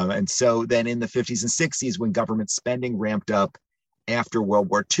 And so then in the 50s and 60s, when government spending ramped up after World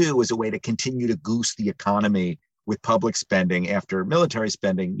War II as a way to continue to goose the economy with public spending after military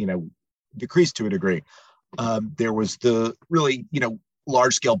spending, decreased to a degree, there was the really,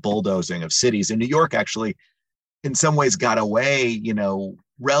 large-scale bulldozing of cities. And New York actually, in some ways, got away,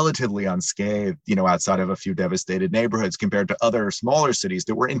 relatively unscathed, outside of a few devastated neighborhoods compared to other smaller cities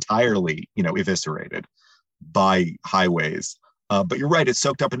that were entirely, eviscerated by highways. But you're right, it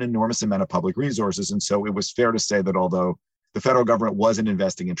soaked up an enormous amount of public resources. And so it was fair to say that although the federal government wasn't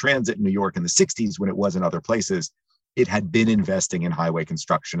investing in transit in New York in the 60s when it was in other places, it had been investing in highway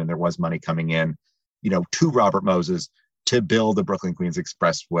construction, and there was money coming in, to Robert Moses to build the Brooklyn-Queens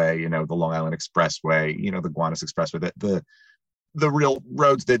Expressway, the Long Island Expressway, the Gowanus Expressway, the real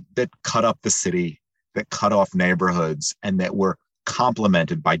roads that cut up the city, that cut off neighborhoods, and that were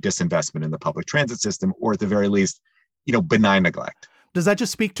complemented by disinvestment in the public transit system, or at the very least, benign neglect. Does that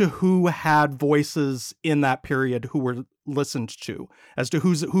just speak to who had voices in that period who were listened to, as to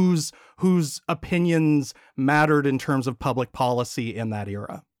whose opinions mattered in terms of public policy in that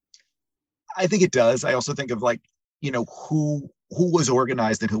era? I think it does. I also think of who was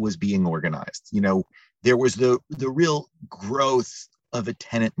organized and who was being organized. There was the real growth of a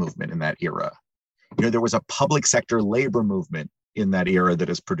tenant movement in that era. There was a public sector labor movement in that era that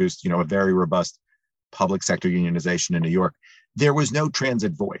has produced, a very robust public sector unionization in New York. There was no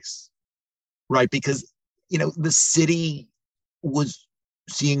transit voice, right? Because, the city was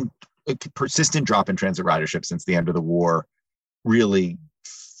seeing a persistent drop in transit ridership since the end of the war, really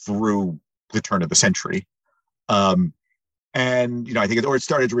through the turn of the century. And, I think it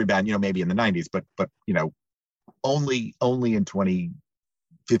started to rebound, maybe in the 90s, but only in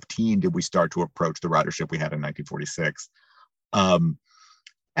 2015 did we start to approach the ridership we had in 1946.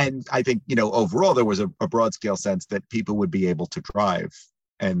 And I think, overall, there was a broad scale sense that people would be able to drive,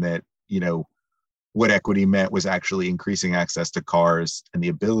 and that, what equity meant was actually increasing access to cars and the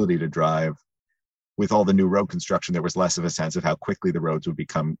ability to drive. With all the new road construction, there was less of a sense of how quickly the roads would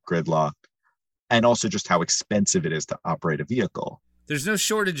become gridlocked, and also just how expensive it is to operate a vehicle. There's no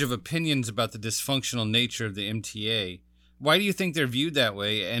shortage of opinions about the dysfunctional nature of the MTA. Why do you think they're viewed that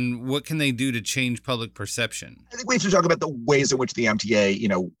way, and what can they do to change public perception? I think we have to talk about the ways in which the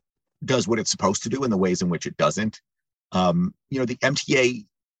MTA, does what it's supposed to do and the ways in which it doesn't. The MTA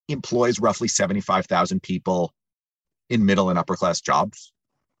employs roughly 75,000 people in middle and upper class jobs.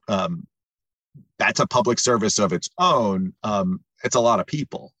 That's a public service of its own. It's a lot of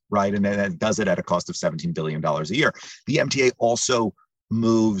people, right? And then it does it at a cost of $17 billion a year. The MTA also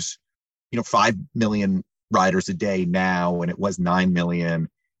moves, 5 million riders a day now, and it was 9 million.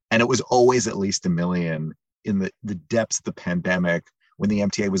 And it was always at least 1 million in the depths of the pandemic, when the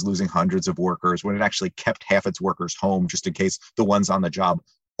MTA was losing hundreds of workers, when it actually kept half its workers home just in case the ones on the job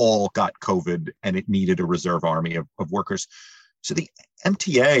all got COVID and it needed a reserve army of workers. So the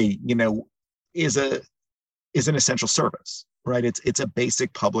MTA, is an essential service, right? It's a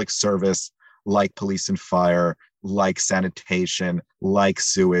basic public service like police and fire, like sanitation, like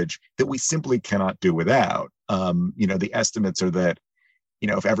sewage, that we simply cannot do without. The estimates are that,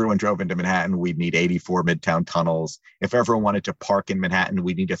 if everyone drove into Manhattan, we'd need 84 Midtown tunnels. If everyone wanted to park in Manhattan,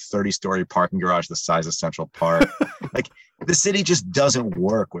 we'd need a 30-story parking garage the size of Central Park. Like, the city just doesn't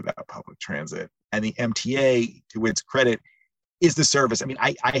work without public transit. And the MTA, to its credit, is the service. I mean,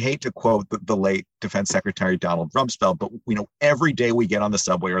 I hate to quote the late Defense Secretary Donald Rumsfeld, but every day we get on the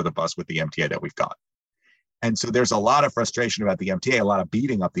subway or the bus with the MTA that we've got. And so there's a lot of frustration about the MTA, a lot of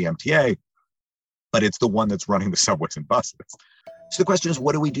beating up the MTA, but it's the one that's running the subways and buses. So the question is,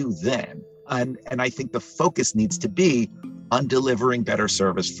 what do we do then? And I think the focus needs to be on delivering better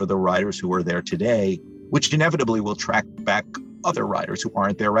service for the riders who are there today, which inevitably will track back other riders who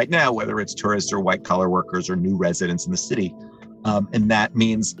aren't there right now, whether it's tourists or white-collar workers or new residents in the city. And that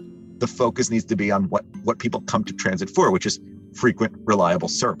means the focus needs to be on what people come to transit for, which is frequent, reliable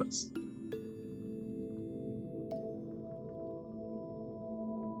service.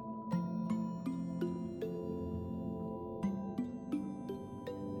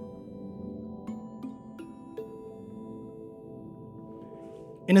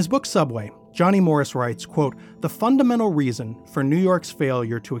 In his book Subway, Johnny Morris writes, quote, "The fundamental reason for New York's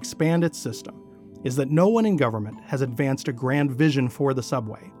failure to expand its system is that no one in government has advanced a grand vision for the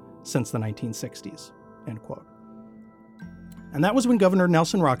subway since the 1960s, end quote. And that was when Governor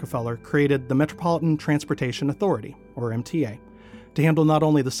Nelson Rockefeller created the Metropolitan Transportation Authority, or MTA, to handle not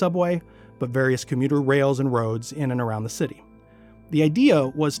only the subway, but various commuter rails and roads in and around the city. The idea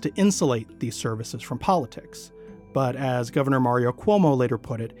was to insulate these services from politics, but as Governor Mario Cuomo later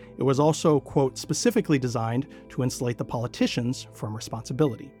put it, it was also, quote, specifically designed to insulate the politicians from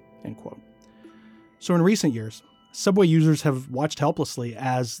responsibility, end quote. So in recent years, subway users have watched helplessly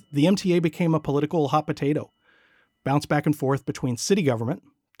as the MTA became a political hot potato, bounced back and forth between city government,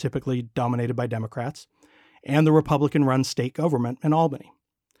 typically dominated by Democrats, and the Republican-run state government in Albany.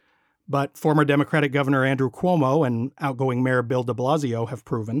 But former Democratic Governor Andrew Cuomo and outgoing Mayor Bill de Blasio have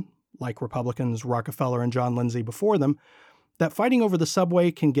proven, like Republicans Rockefeller and John Lindsay before them, that fighting over the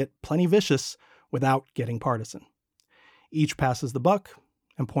subway can get plenty vicious without getting partisan. Each passes the buck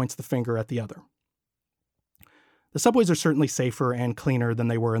and points the finger at the other. The subways are certainly safer and cleaner than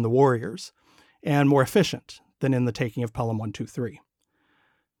they were in the Warriors, and more efficient than in the taking of Pelham 123.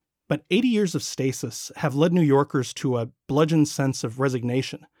 But 80 years of stasis have led New Yorkers to a bludgeoned sense of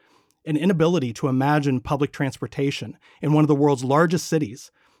resignation, an inability to imagine public transportation in one of the world's largest cities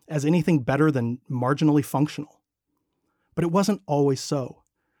as anything better than marginally functional. But it wasn't always so.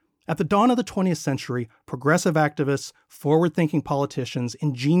 At the dawn of the 20th century, progressive activists, forward-thinking politicians,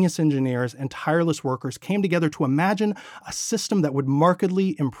 ingenious engineers, and tireless workers came together to imagine a system that would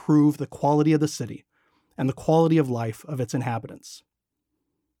markedly improve the quality of the city and the quality of life of its inhabitants.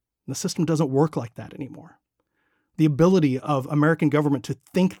 The system doesn't work like that anymore. The ability of American government to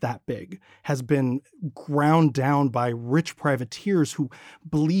think that big has been ground down by rich privateers who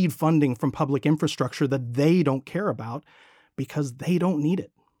bleed funding from public infrastructure that they don't care about because they don't need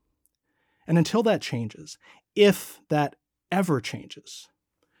it. And until that changes, if that ever changes,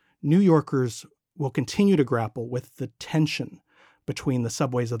 New Yorkers will continue to grapple with the tension between the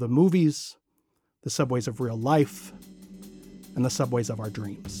subways of the movies, the subways of real life, and the subways of our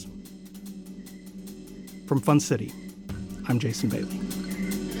dreams. From Fun City, I'm Jason Bailey.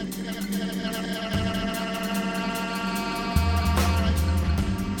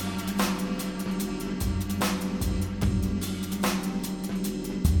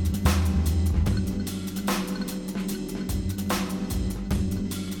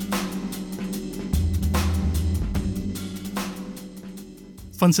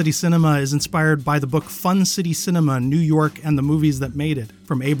 Fun City Cinema is inspired by the book Fun City Cinema, New York and the Movies That Made It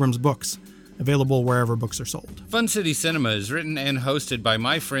from Abrams Books, available wherever books are sold. Fun City Cinema is written and hosted by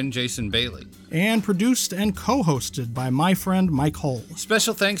my friend Jason Bailey. And produced and co-hosted by my friend Mike Hull.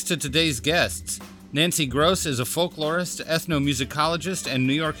 Special thanks to today's guests. Nancy Gross is a folklorist, ethnomusicologist, and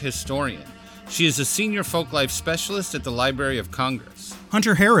New York historian. She is a senior folklife specialist at the Library of Congress.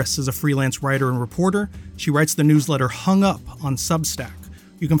 Hunter Harris is a freelance writer and reporter. She writes the newsletter Hung Up on Substack.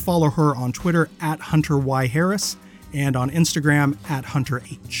 You can follow her on Twitter at Hunter Y. Harris and on Instagram at Hunter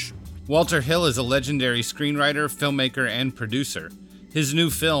H. Walter Hill is a legendary screenwriter, filmmaker, and producer. His new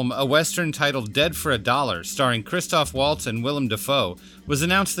film, a Western titled Dead for a Dollar, starring Christoph Waltz and Willem Dafoe, was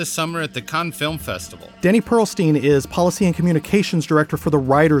announced this summer at the Cannes Film Festival. Danny Pearlstein is Policy and Communications Director for the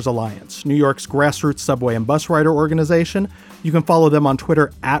Writers Alliance, New York's grassroots subway and bus rider organization. You can follow them on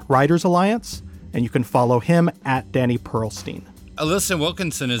Twitter at Writers Alliance, and you can follow him at Danny Pearlstein. Alyssa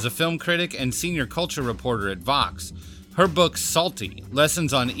Wilkinson is a film critic and senior culture reporter at Vox. Her book, Salty,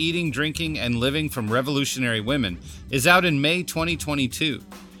 Lessons on Eating, Drinking, and Living from Revolutionary Women, is out in May 2022.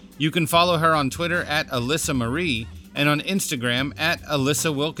 You can follow her on Twitter at Alyssa Marie and on Instagram at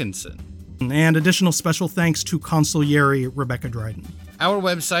Alyssa Wilkinson. And additional special thanks to consigliere Rebecca Dryden. Our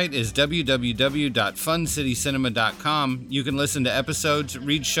website is www.funcitycinema.com. You can listen to episodes,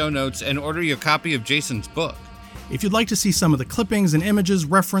 read show notes, and order your copy of Jason's book. If you'd like to see some of the clippings and images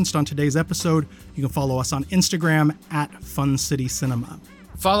referenced on today's episode, you can follow us on Instagram at Fun City Cinema.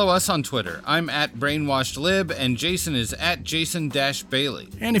 Follow us on Twitter. I'm at BrainwashedLib, and Jason is at Jason-Bailey.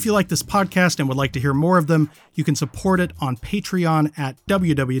 And if you like this podcast and would like to hear more of them, you can support it on Patreon at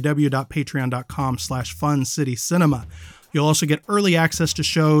www.patreon.com/FunCityCinema. You'll also get early access to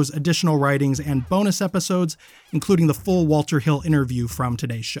shows, additional writings, and bonus episodes, including the full Walter Hill interview from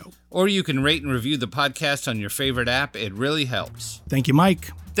today's show. Or you can rate and review the podcast on your favorite app. It really helps. Thank you,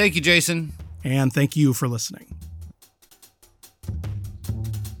 Mike. Thank you, Jason. And thank you for listening.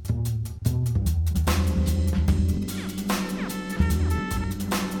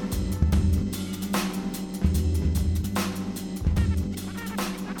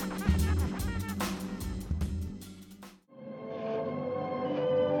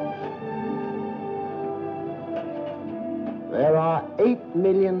 There are 8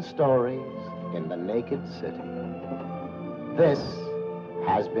 million stories in the naked city. This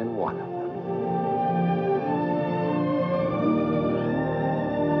has been one of them.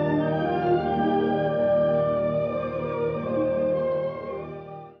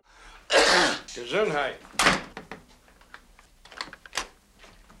 Gesundheit.